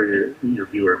 Whoever your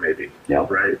viewer may be. Yep.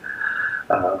 Right.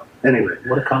 Anyway.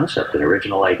 What a concept. An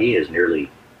original idea is nearly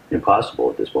impossible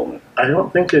at this moment. I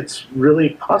don't think it's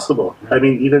really possible. I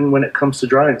mean, even when it comes to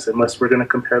drawings, unless we're going to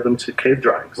compare them to cave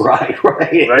drawings. Right.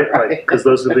 Because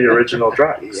those are the original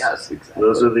drawings. Yes, exactly.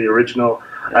 Those are the original.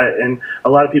 And a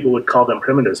lot of people would call them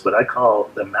primitives, but I call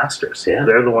them masters. Yeah.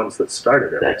 They're the ones that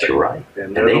started everything. That's right.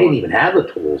 And they didn't even have the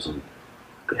tools. And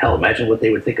hell, imagine what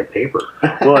they would think of paper.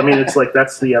 Well, I mean, it's like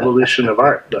that's the evolution of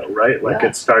art, though, right? Like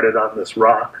it started on this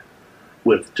rock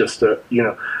with just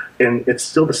and it's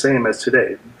still the same as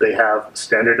today. They have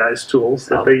standardized tools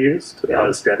that they use,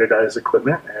 standardized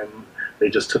equipment, and they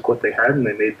just took what they had and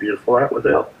they made beautiful art with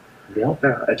it. Yeah,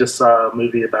 I just saw a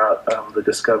movie about the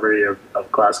discovery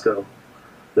of Glasgow,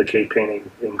 the cave painting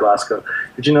in Glasgow.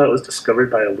 Did you know it was discovered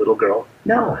by a little girl?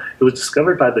 No. It was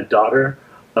discovered by the daughter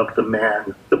of the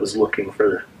man that was looking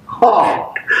for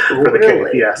the cave.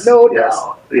 Yes. No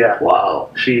doubt. Yeah.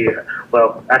 Wow.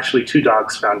 Actually, two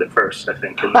dogs found it first, I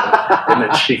think, and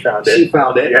then she found it. She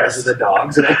found it. Yes. The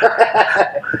dogs.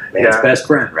 Man's best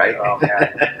friend, right? Oh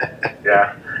man.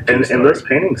 Yeah. And those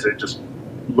paintings are just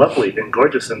lovely and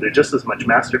gorgeous, and they're just as much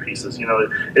masterpieces.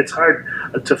 It's hard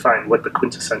to find what the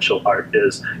quintessential art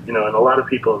is. And a lot of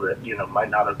people that might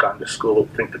not have gone to school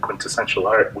think the quintessential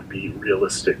art would be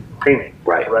realistic painting.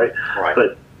 Right.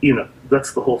 But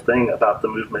that's the whole thing about the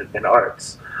movement in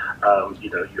arts.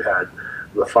 You had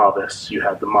the Fauvists, you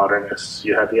had the Modernists,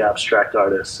 you had the abstract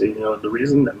artists.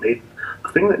 The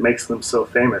thing that makes them so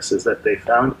famous is that they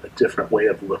found a different way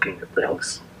of looking at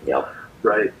things. Yep.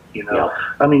 Right?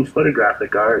 I mean,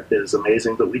 photographic art is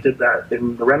amazing, but we did that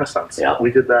in the Renaissance. Yeah.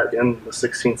 We did that in the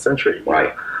 16th century.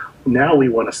 Right. Now we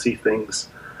want to see things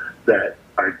that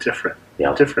are different.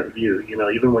 Yeah. Different view. You know,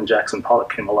 even when Jackson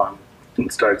Pollock came along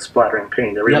and started splattering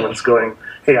paint, everyone's going,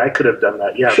 "Hey, I could have done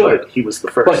that." Yeah, Sure. but he was the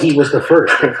first. But he was the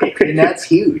first, and that's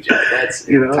huge. That's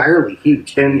entirely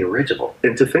huge to the original.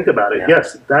 And to think about it,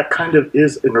 yes, that kind of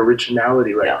is an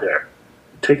originality right there.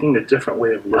 Taking a different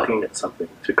way of looking at something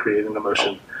to create an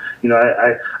emotion. You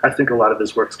know, I think a lot of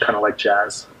his work's kind of like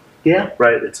jazz. Yeah.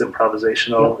 Right? It's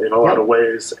improvisational in a lot of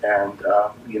ways, and,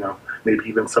 you know, maybe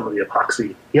even some of the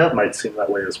epoxy might seem that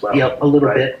way as well. Yeah, a little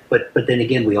bit. But then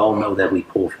again, we all know that we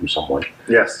pull from someone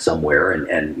somewhere.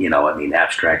 And you know, I mean,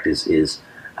 abstract is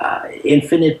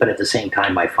infinite, but at the same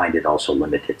time, I find it also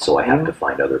limited. So I have to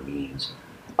find other means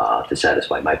to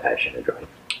satisfy my passion and drawing.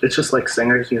 It's just like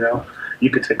singers, you know. You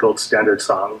could take old standard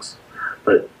songs,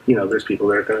 but, you know, there's people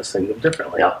that are going to sing them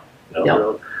differently. Yeah.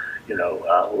 You know,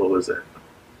 what was it?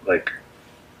 Like,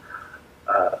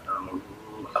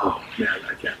 oh man,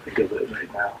 I can't think of it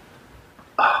right now.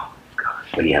 Oh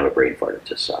gosh. When you have a brain fart, it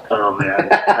just sucks. Oh man,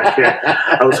 I can't.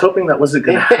 I was hoping that wasn't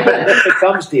going to happen. If it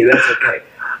comes to you, that's okay.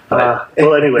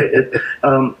 Well, anyway,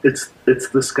 it's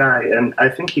this guy, and I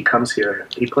think he comes here.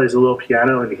 He plays a little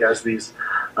piano, and he has these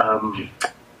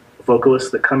vocalists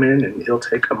that come in, and he'll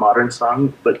take a modern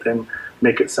song, but then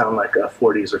make it sound like a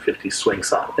 40s or 50s swing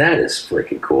song. That is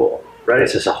freaking cool. Right.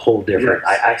 This is a whole different.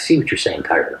 Yes. I see what you're saying,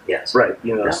 Tyler. Yes. Right.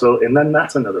 You know. So, and then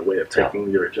that's another way of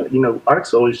taking the original. You know,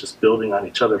 art's always just building on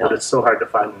each other, but it's so hard to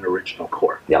find an original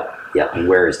core. Yep. Yep. And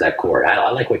where is that core? I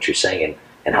like what you're saying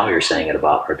and how you're saying it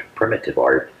about primitive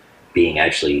art being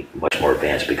actually much more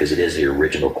advanced, because it is the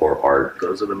original core art.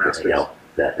 Those are the masters. You know,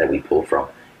 that we pull from,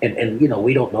 and you know,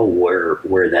 we don't know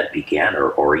where that began,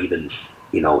 or even,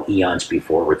 you know, eons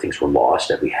before, where things were lost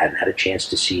that we hadn't had a chance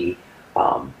to see.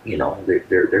 You know,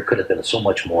 there could have been so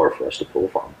much more for us to pull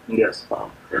from. Yes.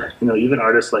 You know, even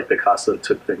artists like Picasso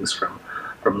took things from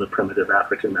the primitive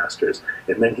African masters,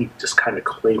 and then he just kind of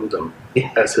claimed them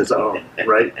as his own,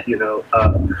 right? You know,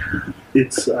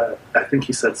 it's I think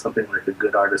he said something like, a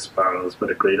good artist borrows,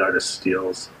 but a great artist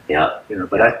steals. Yeah. You know,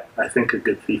 but I think a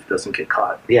good thief doesn't get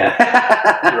caught. Yeah.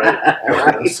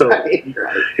 Right. So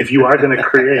if you are going to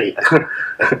create,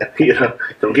 you know,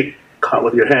 don't get caught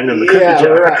with your hand in the cookie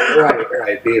jar.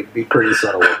 Right. Be pretty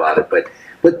subtle about it,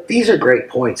 but these are great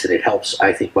points, and it helps,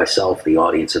 I think, myself, the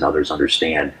audience, and others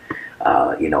understand,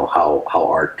 you know, how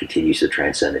art continues to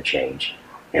transcend and change,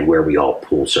 and where we all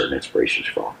pull certain inspirations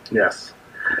from. Yes.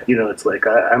 You know, it's like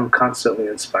I'm constantly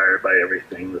inspired by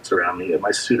everything that's around me, and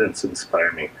my students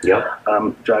inspire me.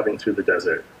 Yep. Driving through the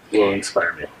desert will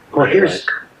inspire me. Well,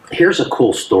 here's a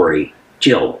cool story,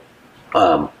 Jill.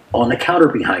 On the counter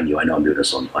behind you, I know I'm doing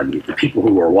this on YouTube. The people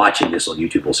who are watching this on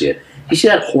YouTube will see it. You see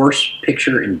that horse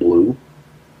picture in blue?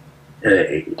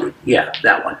 Yeah,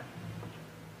 that one.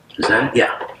 Is that it?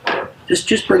 Yeah.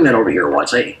 Just bring that over here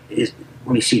once. Let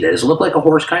me see that. Does it look like a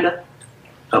horse, kind of?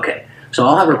 Okay. So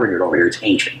I'll have her bring it over here. It's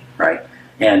ancient, right?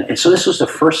 And so this was the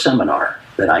first seminar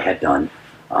that I had done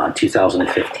in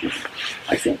 2015,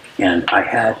 I think. And I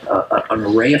had an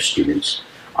array of students.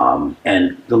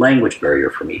 And the language barrier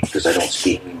for me, because I don't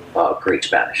speak great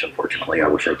Spanish, unfortunately. I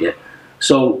wish I did.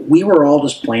 So we were all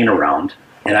just playing around,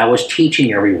 and I was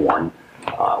teaching everyone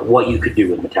what you could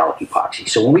do with metallic epoxy.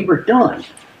 So when we were done,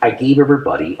 I gave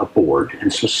everybody a board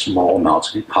and some small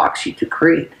amounts of epoxy to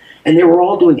create. And they were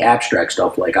all doing abstract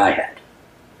stuff like I had.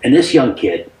 And this young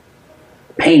kid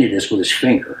painted this with his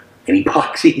finger and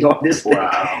epoxied on this thing.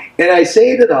 Wow. And I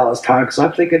say it all this time because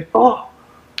I'm thinking, oh,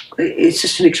 it's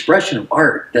just an expression of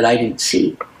art that I didn't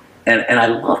see, and I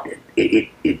loved it.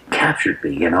 It captured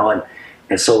me, you know,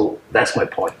 and so that's my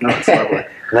point. No, it's lovely.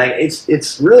 Like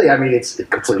it's really, I mean, it's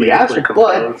completely abstract,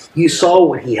 but you saw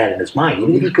what he had in his mind.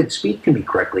 Even if he could speak to me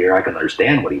correctly, or I could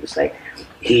understand what he was saying,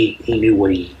 he knew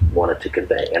what he wanted to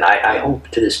convey. And I hope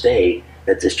to this day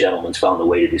that this gentleman's found a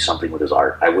way to do something with his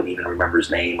art. I wouldn't even remember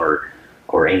his name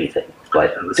or anything,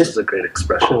 but this is a great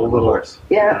expression. Cool of the horse.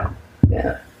 Yeah.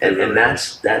 And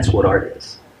that's what art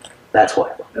is. That's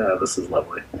what. Yeah, this is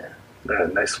lovely. Yeah.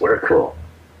 Nice work. Cool.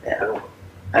 Yeah.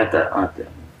 I have to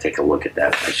take a look at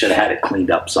that. I should have had it cleaned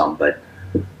up some, but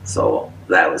so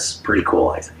that was pretty cool,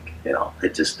 I think. You know,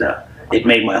 it just it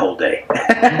made my whole day.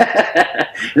 And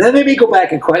then made me go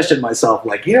back and question myself,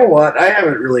 like, you know what? I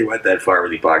haven't really went that far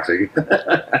with epoxy.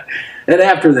 And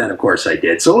after that, of course, I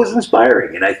did. So it was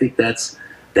inspiring, and I think that's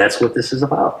what this is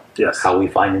about. Yes. How we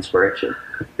find inspiration.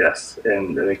 Yes,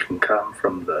 and it can come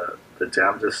from the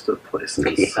damnedest of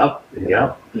places. Yep.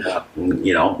 Yeah.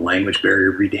 You know, language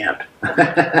barrier be damned.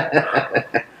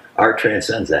 Art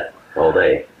transcends that all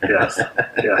day. Yes.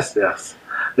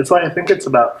 It's like, I think it's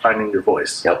about finding your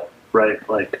voice. Yep. Right?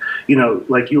 Like, you know,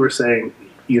 like you were saying,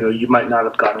 you know, you might not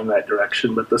have gone in that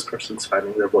direction, but this person's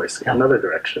finding their voice in another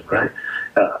direction, right?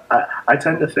 I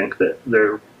tend to think that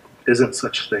there isn't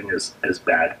such a thing as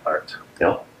bad art.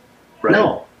 No. Right?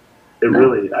 No.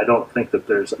 Really, I don't think that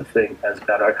there's a thing as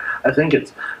bad art. I think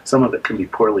it's some of it can be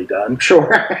poorly done. Sure.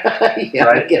 Yeah,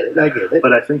 right? I get it.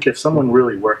 But I think if someone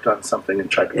really worked on something and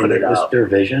tried to put it out, it was their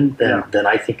vision, then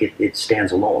I think it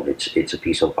stands alone. It's a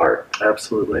piece of art.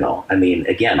 Absolutely. You know, I mean,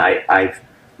 again, I've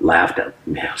laughed at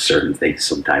certain things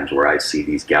sometimes where I see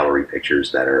these gallery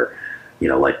pictures that are, you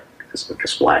know, like a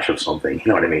splash of something. You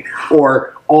know what I mean?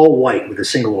 Or all white with a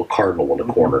single little cardinal in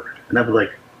the corner, and I'd be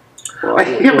like,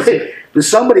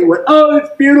 somebody went, "Oh, it's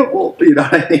beautiful," you know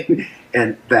what I mean?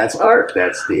 And that's art.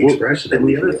 That's the expression. And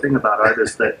the other thing about art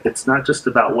is that it's not just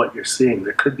about what you're seeing.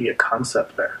 There could be a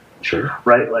concept there. Sure.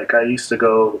 Right? Like I used to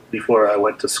go, before I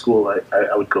went to school,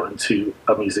 I would go into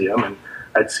a museum and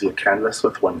I'd see a canvas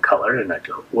with one color and I'd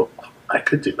go, well, I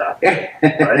could do that.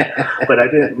 Right? But I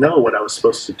didn't know what I was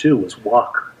supposed to do was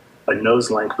walk a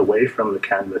nose length away from the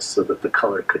canvas so that the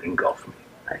color could engulf me.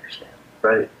 I understand.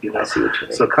 Right? You know? I see what you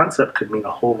mean. So concept could mean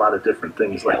a whole lot of different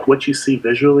things. Like what you see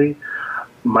visually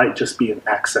might just be an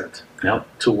accent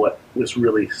to what was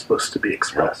really supposed to be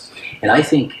expressed. And I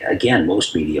think, again,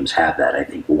 most mediums have that. I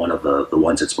think one of the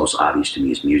ones that's most obvious to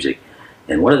me is music.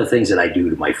 And one of the things that I do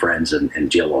to my friends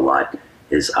and Jill a lot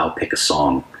is I'll pick a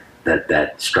song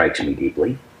that strikes me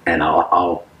deeply, and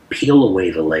I'll peel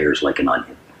away the layers like an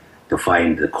onion to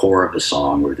find the core of the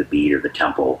song or the beat or the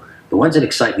tempo. The ones that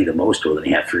excite me the most are when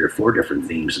they have 3 or 4 different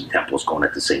themes and tempos going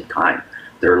at the same time.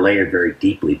 They're layered very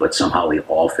deeply, but somehow they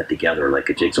all fit together like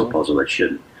a jigsaw puzzle that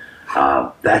shouldn't.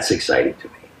 That's exciting to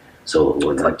me. So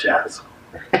it's like jazz.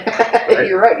 Right?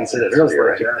 You're right. You said it earlier,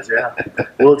 right? Jazz, yeah.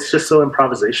 Well, it's just so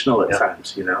improvisational at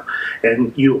times, you know.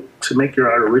 And to make your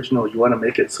art original, you want to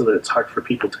make it so that it's hard for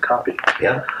people to copy.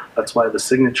 Yeah. That's why the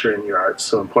signature in your art is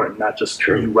so important. Not just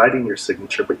you writing your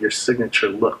signature, but your signature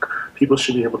look. People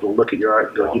should be able to look at your art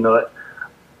and go, you know what?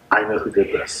 I know who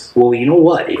did this. Well, you know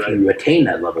what? If you attain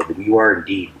that level, then you are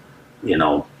indeed, you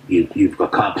know, you've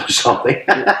accomplished something.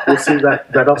 Well, see,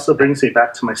 that also brings me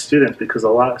back to my students, because a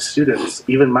lot of students,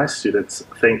 even my students,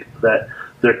 think that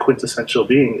their quintessential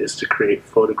being is to create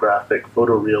photographic,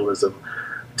 photorealism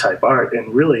type art.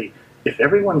 And really, if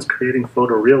everyone's creating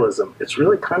photorealism, it's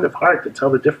really kind of hard to tell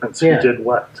the difference who did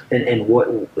what. And what,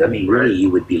 I mean, really, you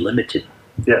would be limited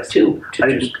to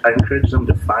I encourage them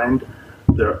to find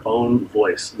their own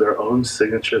voice, their own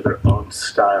signature, their own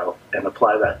style, and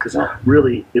apply that, because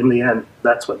really, in the end,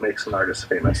 that's what makes an artist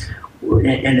famous.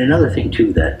 And another thing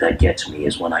too that gets me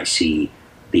is when I see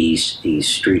these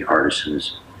street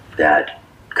artisans that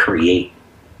create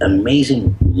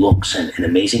amazing looks and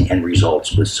amazing end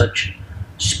results with such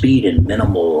speed and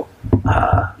minimal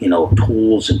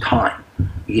tools and time.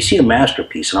 You see a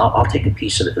masterpiece, and I'll take a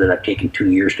piece of it that I've taken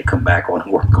 2 years to come back on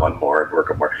and work on more,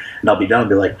 and I'll be done and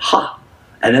be like, ha!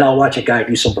 And then I'll watch a guy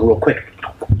do something real quick.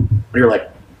 And you're like,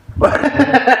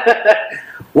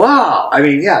 wow! I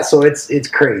mean, yeah. So it's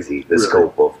crazy, the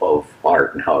scope of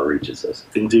art and how it reaches us.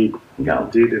 Indeed,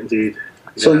 indeed.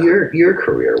 So your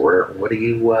career, what are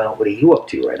you up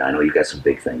to right now? I know you got some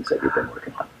big things that you've been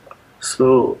working on.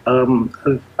 So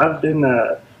I've been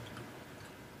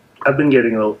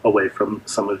getting away from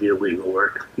some of the illegal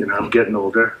work. You know, I'm getting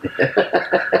older.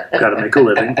 Got to make a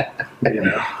living. You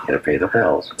know, got to pay the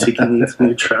bills. Tiki needs a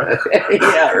new truck.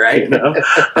 Yeah, right. You know,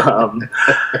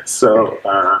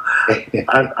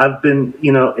 I've been,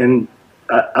 you know,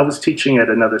 I was teaching at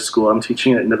another school. I'm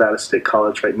teaching at Nevada State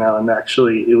College right now, and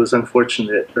actually, it was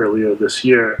unfortunate earlier this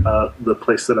year. The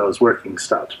place that I was working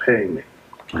stopped paying me.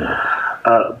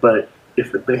 But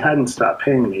if they hadn't stopped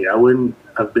paying me, I wouldn't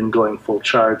have been going full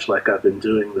charge like I've been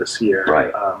doing this year.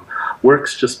 Right.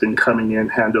 Work's just been coming in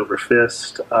hand over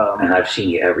fist. And I've seen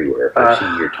you everywhere. I've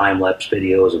seen your time-lapse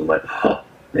videos and what,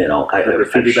 you know, the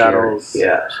graffiti battles.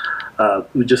 Yes.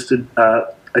 We just did,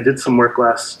 I did some work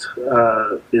last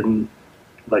in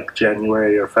like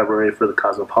January or February for the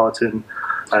Cosmopolitan.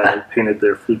 I painted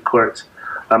their food court.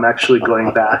 I'm actually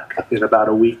going back in about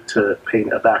a week to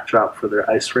paint a backdrop for their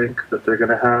ice rink that they're going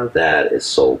to have. That is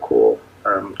so cool.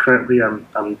 Currently,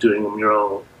 I'm doing a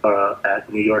mural at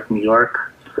New York, New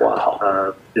York.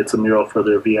 Wow. It's a mural for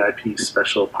their VIP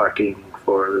special parking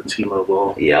for the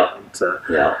T-Mobile. Yeah. It's a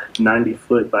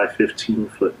 90-foot by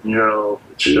 15-foot mural.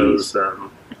 It shows,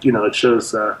 it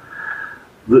shows the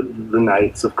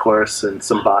Knights, of course, and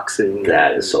some boxing.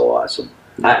 That is so awesome.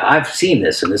 I've seen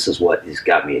this, and this is what has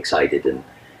got me excited.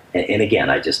 And again,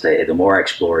 the more I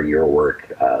explore your work,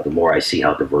 the more I see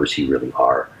how diverse you really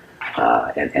are,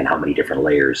 and how many different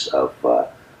layers of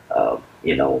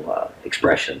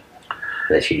expression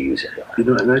that you use it. You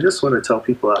know, and I just want to tell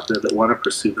people out there that want to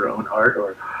pursue their own art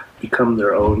or become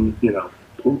their own, you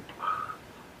know,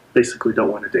 basically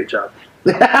don't want a day job.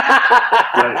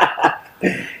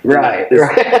 Right.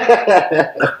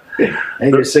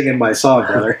 And you're singing my song,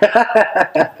 brother.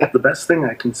 The best thing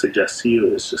I can suggest to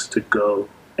you is just to go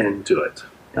and do it.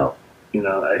 No. You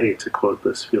know, I hate to quote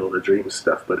this Field of Dreams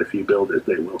stuff, but if you build it,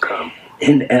 they will come.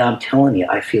 And I'm telling you,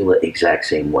 I feel the exact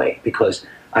same way, because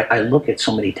I look at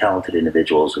so many talented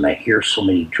individuals and I hear so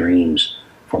many dreams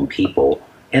from people,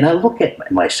 and I look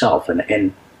at myself,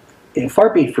 and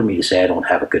far be it for me to say I don't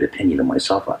have a good opinion of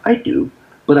myself. I do,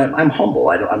 but I'm humble.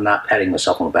 I'm not patting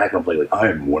myself on the back. I'm like,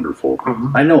 I'm wonderful.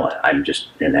 Mm-hmm. I know I'm just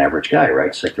an average guy, right?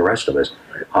 It's like the rest of us.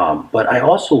 But I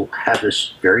also have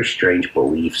this very strange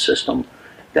belief system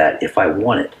that if I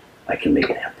want it, I can make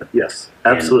it happen. Yes,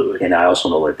 absolutely. And I also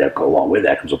know that along with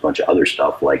that comes a bunch of other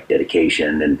stuff like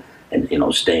dedication and you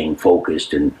know, staying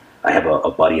focused. And I have a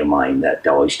buddy of mine that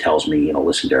always tells me, you know,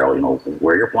 listen, Daryl, you know,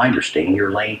 wear your blinders, stay in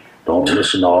your lane. Don't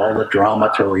listen to all the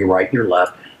drama to your right and your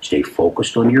left. Stay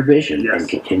focused on your vision and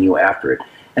continue after it.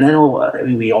 And I know, I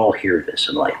mean, we all hear this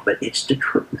in life, but it's the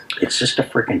truth. It's just the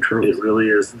freaking truth. It really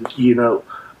is. You know,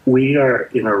 we are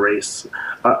in a race.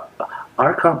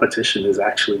 Our competition is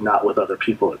actually not with other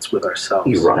people, it's with ourselves.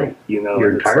 You're right. You know,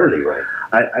 you're entirely right.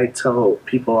 I tell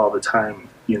people all the time,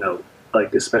 you know,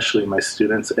 like especially my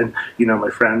students and, you know, my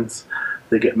friends,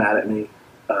 they get mad at me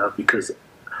because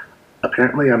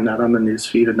apparently I'm not on the news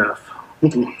feed enough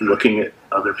looking at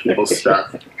other people's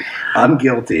stuff. I'm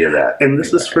guilty of that. And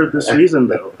this is for this reason,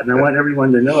 though. And I want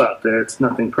everyone to know out there, it's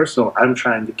nothing personal. I'm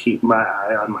trying to keep my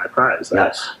eye on my prize.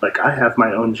 Yes. Like, I have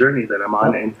my own journey that I'm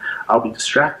on, and I'll be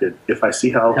distracted if I see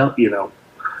how, you know,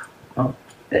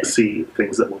 see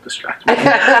things that will distract me.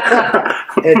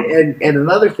 and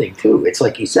another thing, too, it's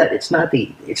like you said, it's not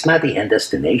the end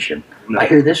destination. No. I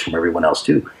hear this from everyone else,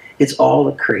 too. It's all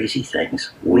the crazy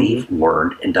things we've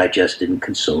learned and digested and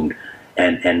consumed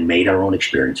and made our own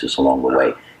experiences along the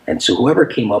way. And so whoever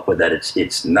came up with that,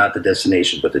 it's not the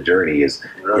destination, but the journey is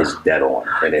dead on.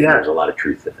 And there's a lot of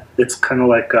truth in it. It's kind of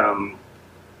like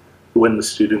when the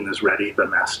student is ready, the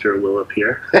master will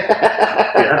appear.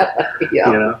 You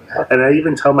know? And I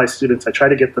even tell my students, I try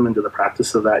to get them into the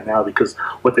practice of that now, because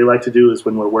what they like to do is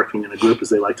when we're working in a group is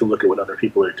they like to look at what other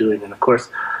people are doing. And of course,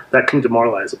 that can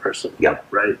demoralize a person,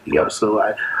 right? You know, so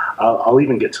I'll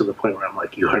even get to the point where I'm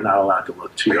like, you are not allowed to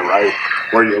look to your right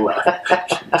or your left.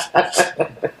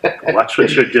 Watch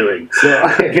what you're doing. So,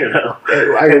 you know?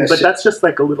 But that's just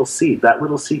like a little seed. That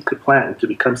little seed could plant to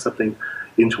become something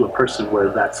into a person where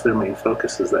that's their main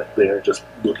focus, is that they're just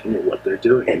looking at what they're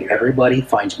doing. And everybody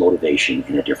finds motivation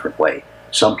in a different way.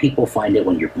 Some people find it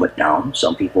when you're put down.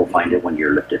 Some people find it when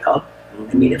you're lifted up.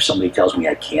 I mean, if somebody tells me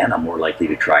I can, I'm more likely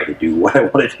to try to do what I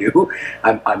want to do.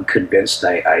 I'm convinced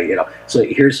you know. So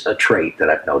here's a trait that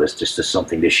I've noticed, just as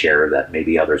something to share that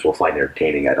maybe others will find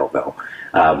entertaining. I don't know.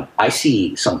 I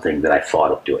see something that I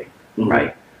thought of doing,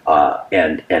 right?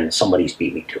 And somebody's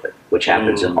beat me to it, which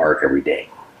happens in art every day.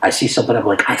 I see something, I'm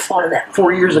like, I thought of that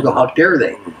 4 years ago. How dare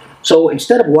they? So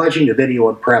instead of watching the video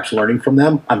and perhaps learning from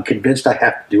them, I'm convinced I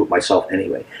have to do it myself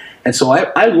anyway. And so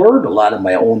I learned a lot of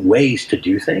my own ways to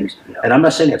do things. And I'm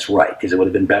not saying it's right, because it would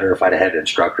have been better if I'd had an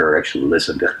instructor or actually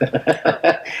listened to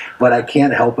it. But I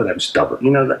can't help it. I'm stubborn. You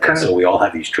know, that kind of, so we all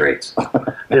have these traits.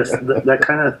 Yes, that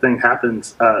kind of thing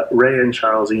happens. Ray and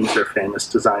Charles Eames are famous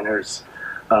designers.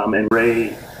 And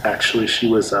Ray, actually, she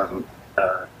was,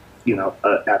 you know,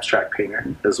 an abstract painter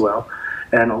as well.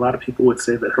 And a lot of people would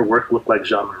say that her work looked like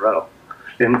Jean Moreau.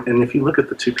 And if you look at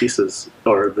the two pieces,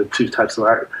 or the two types of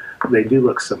art, they do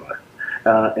look similar.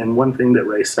 And one thing that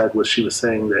Ray said was, she was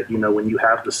saying that, you know, when you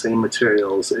have the same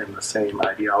materials and the same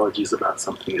ideologies about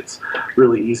something, it's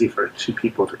really easy for two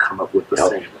people to come up with the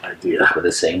same idea. With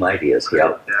the same ideas,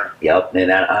 Yep.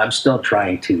 And I'm still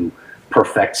trying to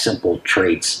perfect simple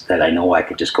traits that I know I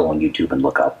could just go on YouTube and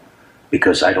look up,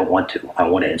 because I don't want to. I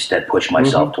want to instead push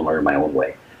myself to learn my own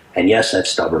way. And yes, that's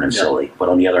stubborn and silly. But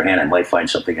on the other hand, I might find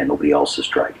something that nobody else has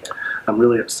tried yet. I'm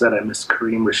really upset I missed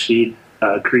Kareem Rashid.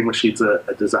 Kareem Rashid's a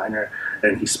designer,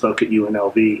 and he spoke at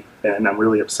UNLV. And I'm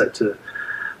really upset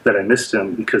that I missed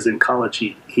him, because in college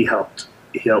he helped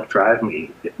drive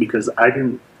me, because I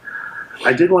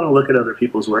did want to look at other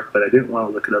people's work, but I didn't want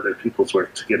to look at other people's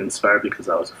work to get inspired, because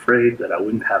I was afraid that I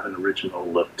wouldn't have an original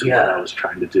look to what I was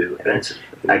trying to do. And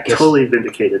it totally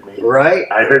vindicated me. Right?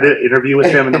 I heard an interview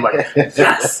with him, and I'm like,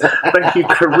 yes, thank you,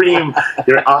 Kareem.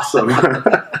 You're awesome.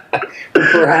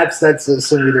 Perhaps that's a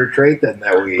similar trait then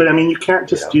that we... But I mean, you can't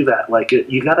just do that. Like,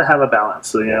 you got to have a balance.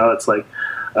 So, you know, it's like,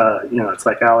 It's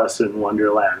like Alice in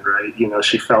Wonderland, right?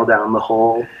 She fell down the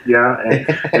hole,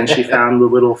 and she found the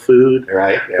little food.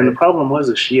 Right. And the problem was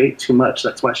that she ate too much.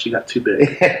 That's why she got too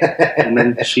big. And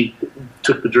then she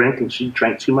took the drink and she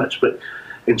drank too much,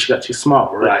 and she got too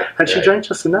small. Right. Had she drank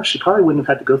just enough, she probably wouldn't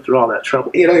have had to go through all that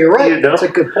trouble. You're right. That's a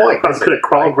good point. Probably could have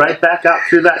crawled right back out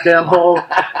through that damn hole,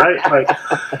 right?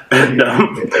 And,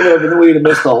 then we'd have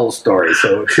missed the whole story.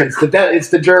 So it's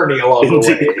the journey along the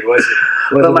way. It wasn't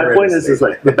but my point is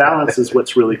like the balance is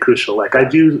what's really crucial. Like I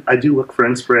do look for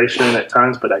inspiration at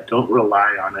times, but I don't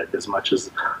rely on it as much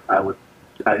as I would.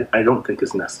 I don't think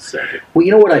is necessary. Well,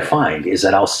 you know what I find is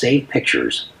that I'll save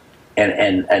pictures.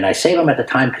 And I save them at the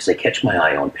time because they catch my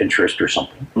eye on Pinterest or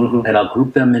something, and I'll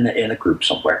group them in a group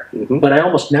somewhere. But I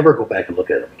almost never go back and look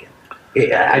at them again.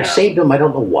 I saved them. I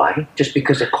don't know why. Just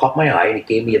because it caught my eye and it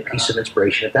gave me a piece of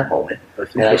inspiration at that moment.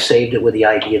 And I saved it with the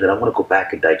idea that I want to go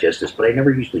back and digest this, but I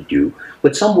never usually do.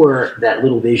 But somewhere that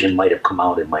little vision might have come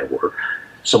out in my work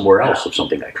somewhere else of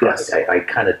something I tried. Yes.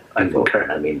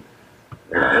 I mean.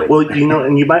 Well,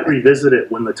 and you might revisit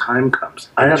it when the time comes.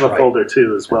 I have a folder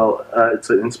too as well. It's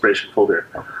an inspiration folder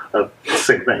of the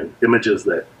same thing, images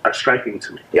that are striking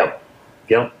to me. Yep.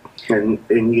 And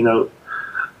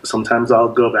sometimes I'll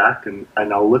go back and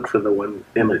I'll look for the one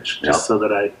image just so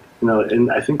that and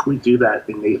I think we do that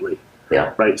innately.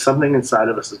 Yeah. Right. Something inside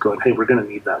of us is going, hey, we're going to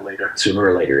need that later. Sooner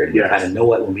or later. And we kind of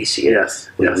know it when we see it. Yes.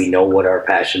 We know what our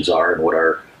passions are and what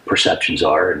our perceptions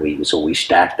are, and we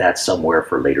stack that somewhere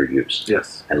for later use.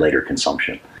 Yes. And later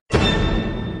consumption.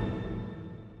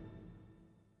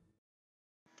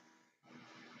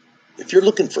 If you're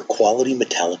looking for quality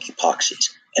metallic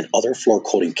epoxies and other floor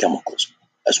coating chemicals,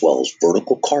 as well as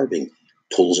vertical carving,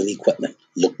 tools and equipment,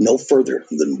 look no further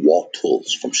than Walt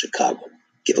Tools from Chicago.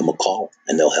 Give them a call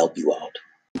and they'll help you out.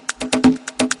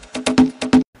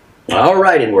 All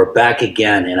right, and we're back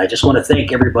again, and I just want to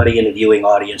thank everybody in the viewing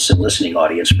audience and listening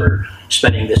audience for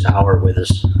spending this hour with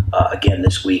us again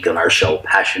this week on our show,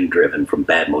 Passion Driven from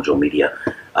Bad Mojo Media.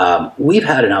 We've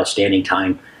had an outstanding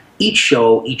time. Each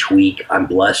show, each week, I'm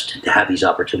blessed to have these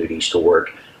opportunities to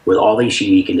work with all these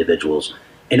unique individuals,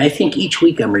 and I think each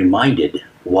week I'm reminded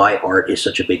why art is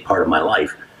such a big part of my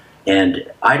life. And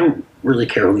I don't really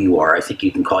care who you are. I think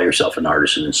you can call yourself an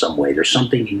artisan in some way. There's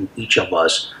something in each of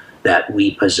us that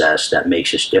we possess that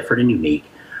makes us different and unique.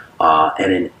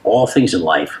 And in all things in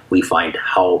life, we find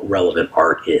how relevant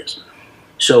art is.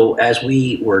 So as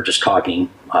we were just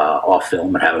talking off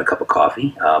film and having a cup of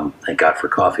coffee, thank God for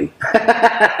coffee.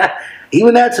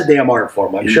 Even that's a damn art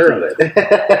form, I'm sure of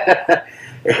it.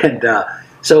 And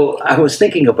so I was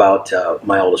thinking about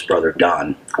my oldest brother,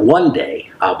 Don. One day,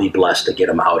 I'll be blessed to get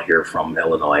him out here from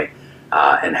Illinois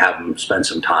and have him spend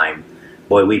some time.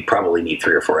 Boy, we'd probably need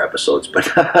 3 or 4 episodes, but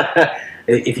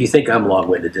if you think I'm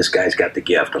long-winded, this guy's got the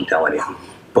gift, I'm telling you.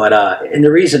 But and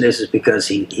the reason is because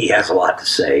he has a lot to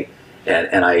say,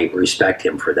 and I respect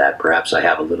him for that. Perhaps I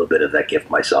have a little bit of that gift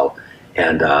myself.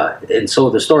 And so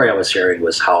the story I was sharing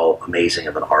was how amazing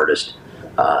of an artist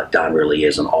Don really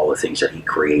is and all the things that he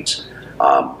creates,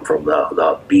 from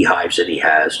the beehives that he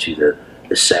has to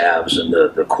the salves and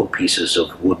the cool pieces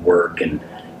of woodwork and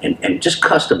just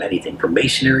custom anything from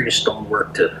masonry to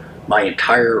stonework to my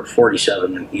entire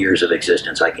 47 years of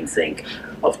existence. I can think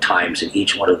of times in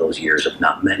each one of those years, if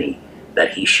not many,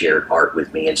 that he shared art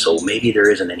with me. And so maybe there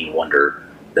isn't any wonder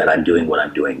that I'm doing what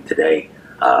I'm doing today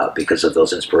because of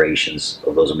those inspirations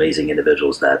of those amazing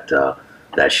individuals that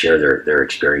share their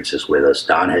experiences with us.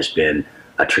 Don has been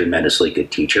a tremendously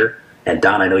good teacher. And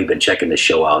Don, I know you've been checking this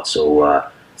show out, so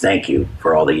thank you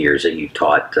for all the years that you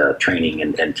taught training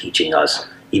and teaching us,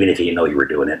 even if you didn't know you were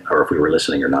doing it or if we were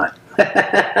listening or not.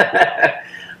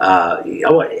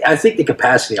 I think the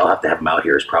capacity I'll have to have him out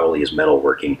here is probably his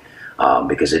metalworking,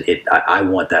 because I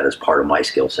want that as part of my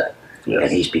skill set. Yes.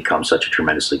 And he's become such a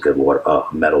tremendously good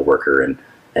metal worker, and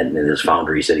his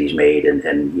foundries that he's made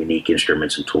and unique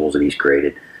instruments and tools that he's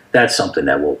created. That's something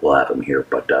that we'll have him here.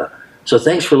 But so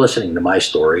thanks for listening to my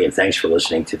story, and thanks for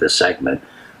listening to this segment.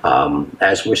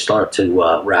 As we start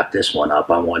to wrap this one up,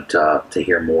 I want to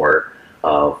hear more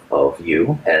of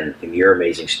you and your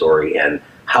amazing story and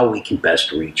how we can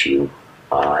best reach you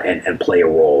and play a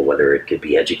role, whether it could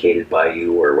be educated by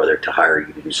you or whether to hire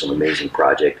you to do some amazing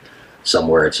project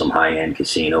somewhere at some high-end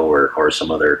casino or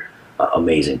some other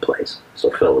amazing place.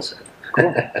 So fill us in.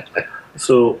 Cool.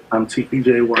 So I'm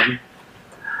TPJ1,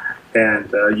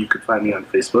 and you could find me on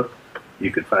Facebook. You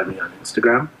could find me on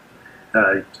Instagram.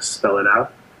 Just spell it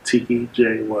out.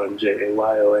 TPJ1,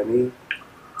 Jayone,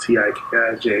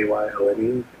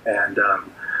 TIKIJYONE, and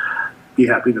be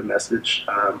happy to message.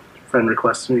 Friend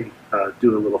request me,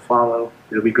 do a little follow.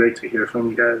 It'll be great to hear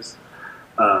from you guys.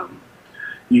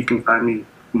 you can find me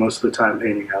most of the time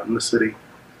painting out in the city,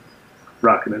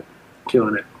 rocking it,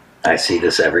 killing it. I see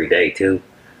this every day too.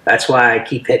 That's why I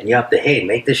keep hitting you up to, hey,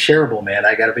 make this shareable, man.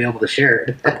 I got to be able to share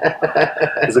it.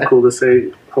 Is it cool to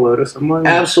say hello to someone?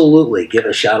 Absolutely. Give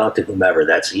a shout out to whomever.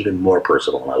 That's even more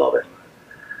personal, and I love it.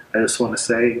 I just want to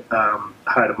say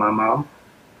hi to my mom.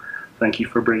 Thank you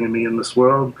for bringing me in this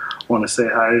world. I want to say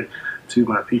hi to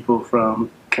my people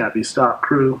from Cappy Stock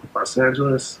Crew, Los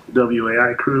Angeles,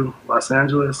 WAI Crew, Los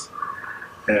Angeles,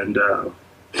 and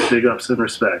big ups and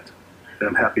respect.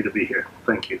 I'm happy to be here.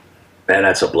 Thank you. Man,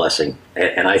 that's a blessing.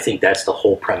 And I think that's the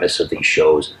whole premise of these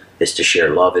shows, is to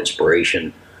share love,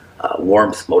 inspiration,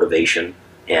 warmth, motivation,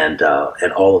 and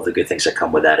all of the good things that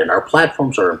come with that. And our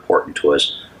platforms are important to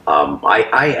us.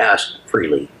 I ask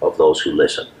freely of those who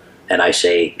listen, and I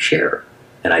say share,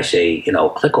 and I say,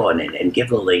 click on and give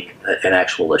the link an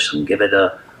actual listen, give it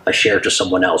a share to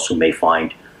someone else who may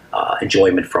find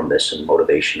enjoyment from this and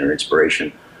motivation or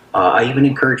inspiration. I even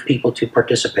encourage people to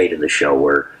participate in the show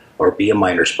or be a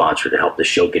minor sponsor to help the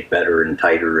show get better and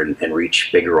tighter and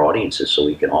reach bigger audiences so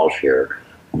we can all share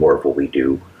more of what we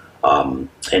do.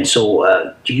 And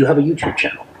so, do you have a YouTube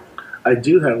channel? I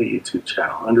do have a YouTube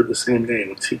channel under the same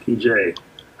name, Tiki J.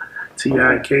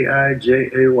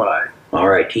 TIKIJAY. All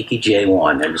right, Tiki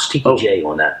J1, and it's Tiki J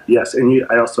on that. Yes, and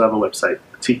I also have a website,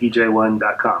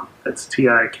 tikijay1.com. That's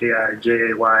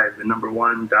TIKIJAY, the number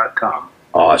 1.com.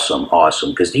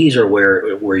 Awesome, because these are where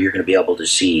you're going to be able to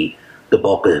see the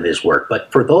bulk of his work.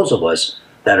 But for those of us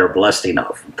that are blessed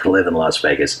enough to live in Las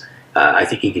Vegas, I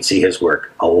think you can see his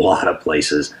work a lot of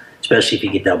places, especially if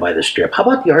you get down by the Strip. How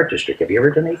about the Art District? Have you ever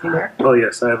done anything there? Oh,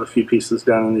 yes. I have a few pieces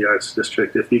down in the Arts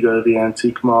District. If you go to the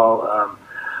Antique Mall,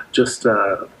 just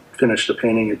finished a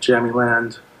painting at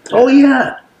Jammyland. Oh,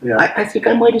 yeah. Yeah. I think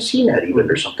I might have seen that even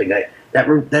or something.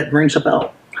 That rings a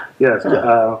bell. Yes.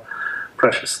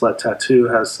 Precious Slut Tattoo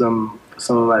has some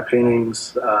of my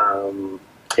paintings.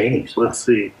 Paintings? Let's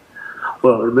see.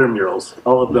 Well, they're murals.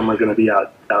 All of them are going to be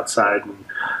outside. And,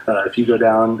 if you go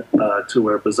down to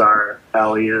where Bazaar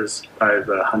Alley is, by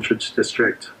the Hundreds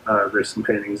District, there's some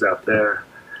paintings out there.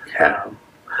 Yeah.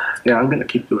 I'm going to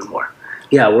keep doing more.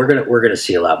 Yeah, we're gonna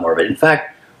see a lot more of it. In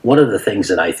fact, one of the things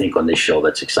that I think on this show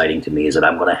that's exciting to me is that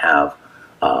I'm going to have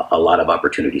a lot of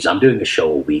opportunities. I'm doing a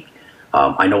show a week.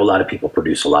 I know a lot of people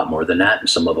produce a lot more than that, and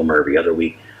some of them are every other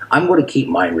week. I'm going to keep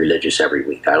mine religious every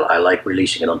week. I like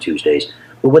releasing it on Tuesdays.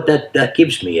 But what that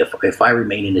gives me, if I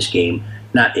remain in this game,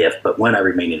 not if, but when I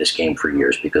remain in this game for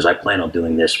years, because I plan on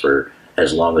doing this for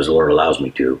as long as the Lord allows me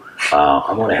to,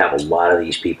 I'm going to have a lot of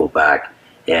these people back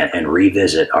and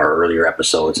revisit our earlier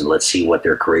episodes, and let's see what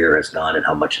their career has done and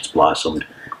how much it's blossomed,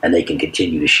 and they can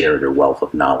continue to share their wealth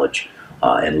of knowledge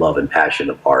and love and passion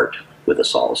of art with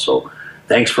us all. So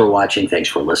thanks for watching. Thanks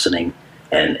for listening.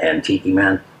 And Tiki,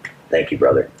 man, thank you,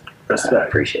 brother. Respect. I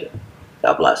appreciate it.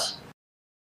 God bless.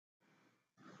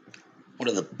 One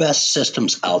of the best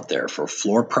systems out there for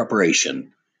floor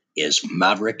preparation is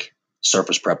Maverick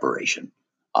Surface Preparation.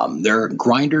 Their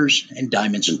grinders and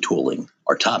diamonds and tooling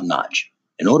are top notch.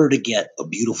 In order to get a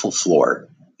beautiful floor,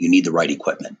 you need the right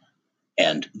equipment.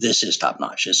 And this is top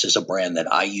notch. This is a brand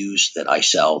that I use, that I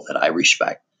sell, that I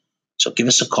respect. So give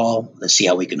us a call. Let's see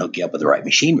how we can hook you up with the right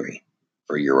machinery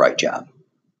for your right job.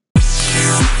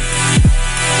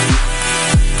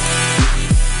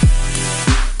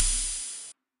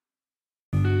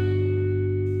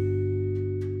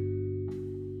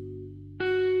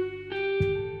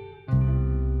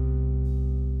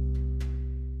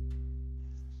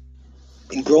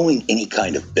 In growing any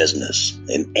kind of business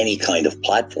in any kind of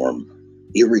platform,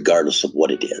 irregardless of what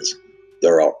it is,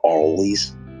 there are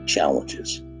always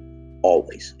challenges.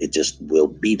 Always. It just will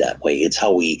be that way. It's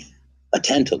how we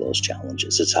attend to those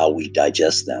challenges. It's how we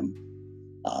digest them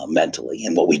mentally,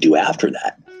 and what we do after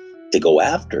that to go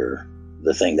after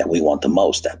the thing that we want the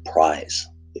most, that prize,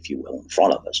 if you will, in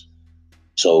front of us.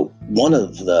 So one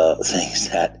of the things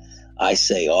that I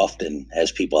say often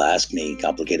as people ask me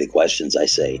complicated questions, I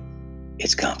say,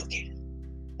 it's complicated.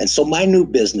 And so my new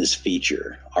business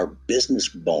feature, our business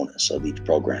bonus of each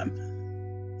program,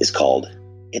 is called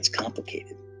It's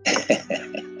Complicated.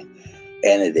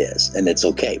 And it is. And it's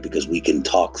okay, because we can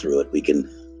talk through it. We can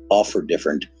offer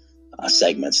different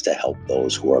segments to help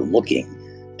those who are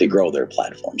looking to grow their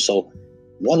platform. So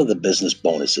one of the business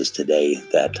bonuses today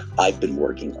that I've been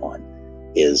working on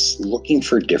is looking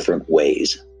for different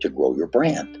ways to grow your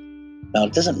brand. Now,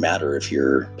 it doesn't matter if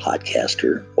you're a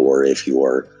podcaster or if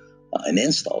you're an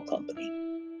install company.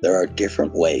 There are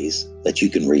different ways that you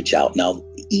can reach out. Now,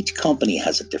 each company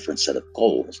has a different set of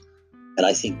goals. And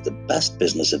I think the best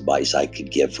business advice I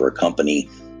could give for a company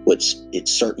which it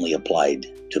certainly applied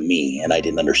to me, and I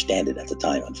didn't understand it at the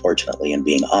time, unfortunately, and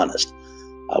being honest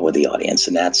with the audience.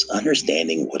 And that's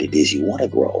understanding what it is you want to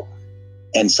grow.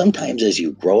 And sometimes as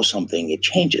you grow something, it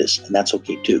changes, and that's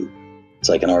okay too. It's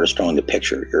like an artist drawing a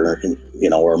picture,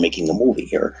 or making a movie,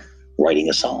 or writing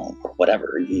a song, or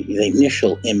whatever. The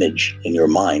initial image in your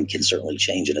mind can certainly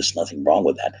change, and there's nothing wrong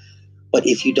with that. But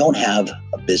if you don't have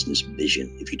a business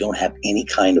vision, if you don't have any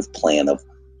kind of plan of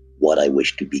what I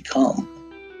wish to become,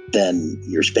 then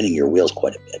you're spinning your wheels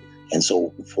quite a bit. And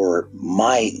so for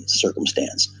my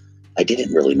circumstance, I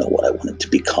didn't really know what I wanted to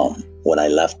become when I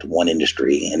left one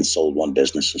industry and sold one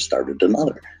business and started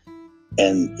another.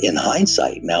 And in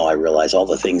hindsight, now I realize all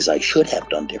the things I should have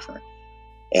done different.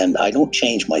 And I don't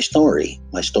change my story.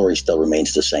 My story still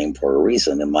remains the same for a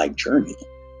reason. And my journey,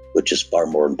 which is far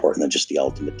more important than just the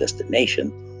ultimate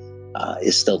destination,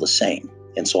 is still the same.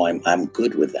 And so I'm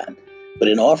good with that. But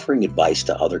in offering advice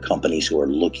to other companies who are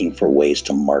looking for ways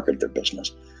to market their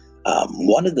business,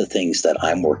 one of the things that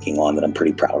I'm working on that I'm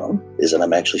pretty proud of is that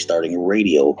I'm actually starting a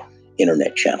radio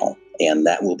internet channel, and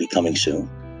that will be coming soon.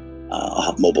 I'll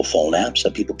have mobile phone apps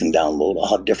that people can download.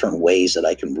 I'll have different ways that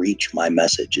I can reach my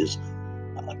messages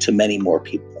to many more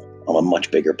people on a much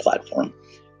bigger platform.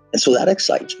 And so that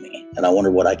excites me. And I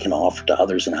wonder what I can offer to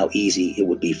others and how easy it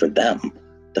would be for them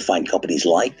to find companies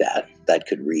like that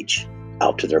could reach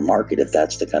out to their market if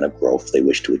that's the kind of growth they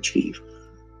wish to achieve.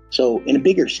 So in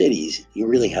bigger cities, you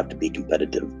really have to be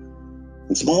competitive.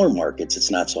 In smaller markets, it's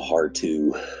not so hard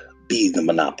to be the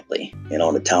monopoly. In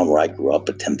a town where I grew up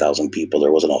at 10,000 people,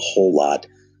 there wasn't a whole lot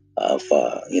of,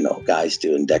 guys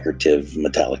doing decorative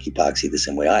metallic epoxy the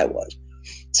same way I was.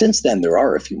 Since then, there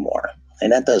are a few more.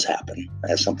 And that does happen.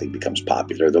 As something becomes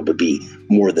popular, there will be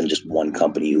more than just one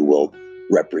company who will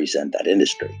represent that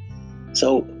industry.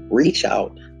 So reach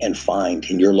out and find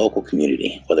in your local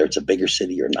community, whether it's a bigger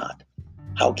city or not,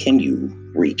 how can you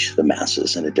reach the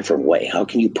masses in a different way? How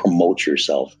can you promote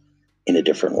yourself in a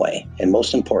different way? And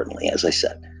most importantly, as I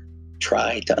said,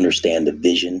 try to understand the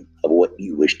vision of what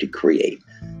you wish to create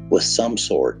with some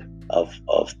sort of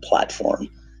platform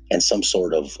and some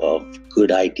sort of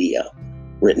good idea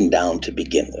written down to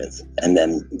begin with, and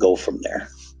then go from there.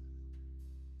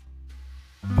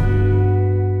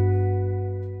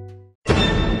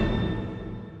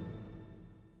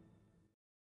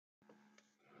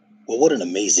 Well, what an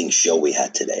amazing show we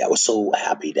had today. I was so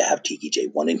happy to have Tiki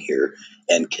J1 in here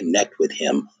and connect with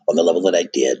him on the level that I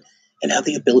did and have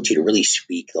the ability to really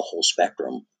speak the whole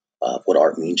spectrum of what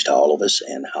art means to all of us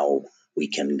and how we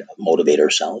can motivate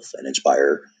ourselves and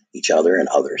inspire each other and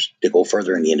others to go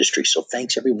further in the industry. So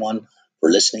thanks everyone for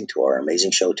listening to our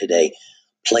amazing show today.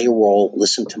 Play a role,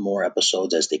 listen to more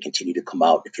episodes as they continue to come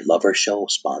out. If you love our show,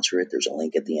 sponsor it. There's a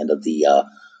link at the end of the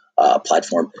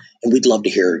platform, and we'd love to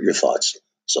hear your thoughts.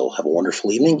 So have a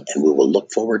wonderful evening, and we will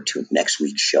look forward to next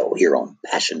week's show here on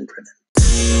Passion Driven.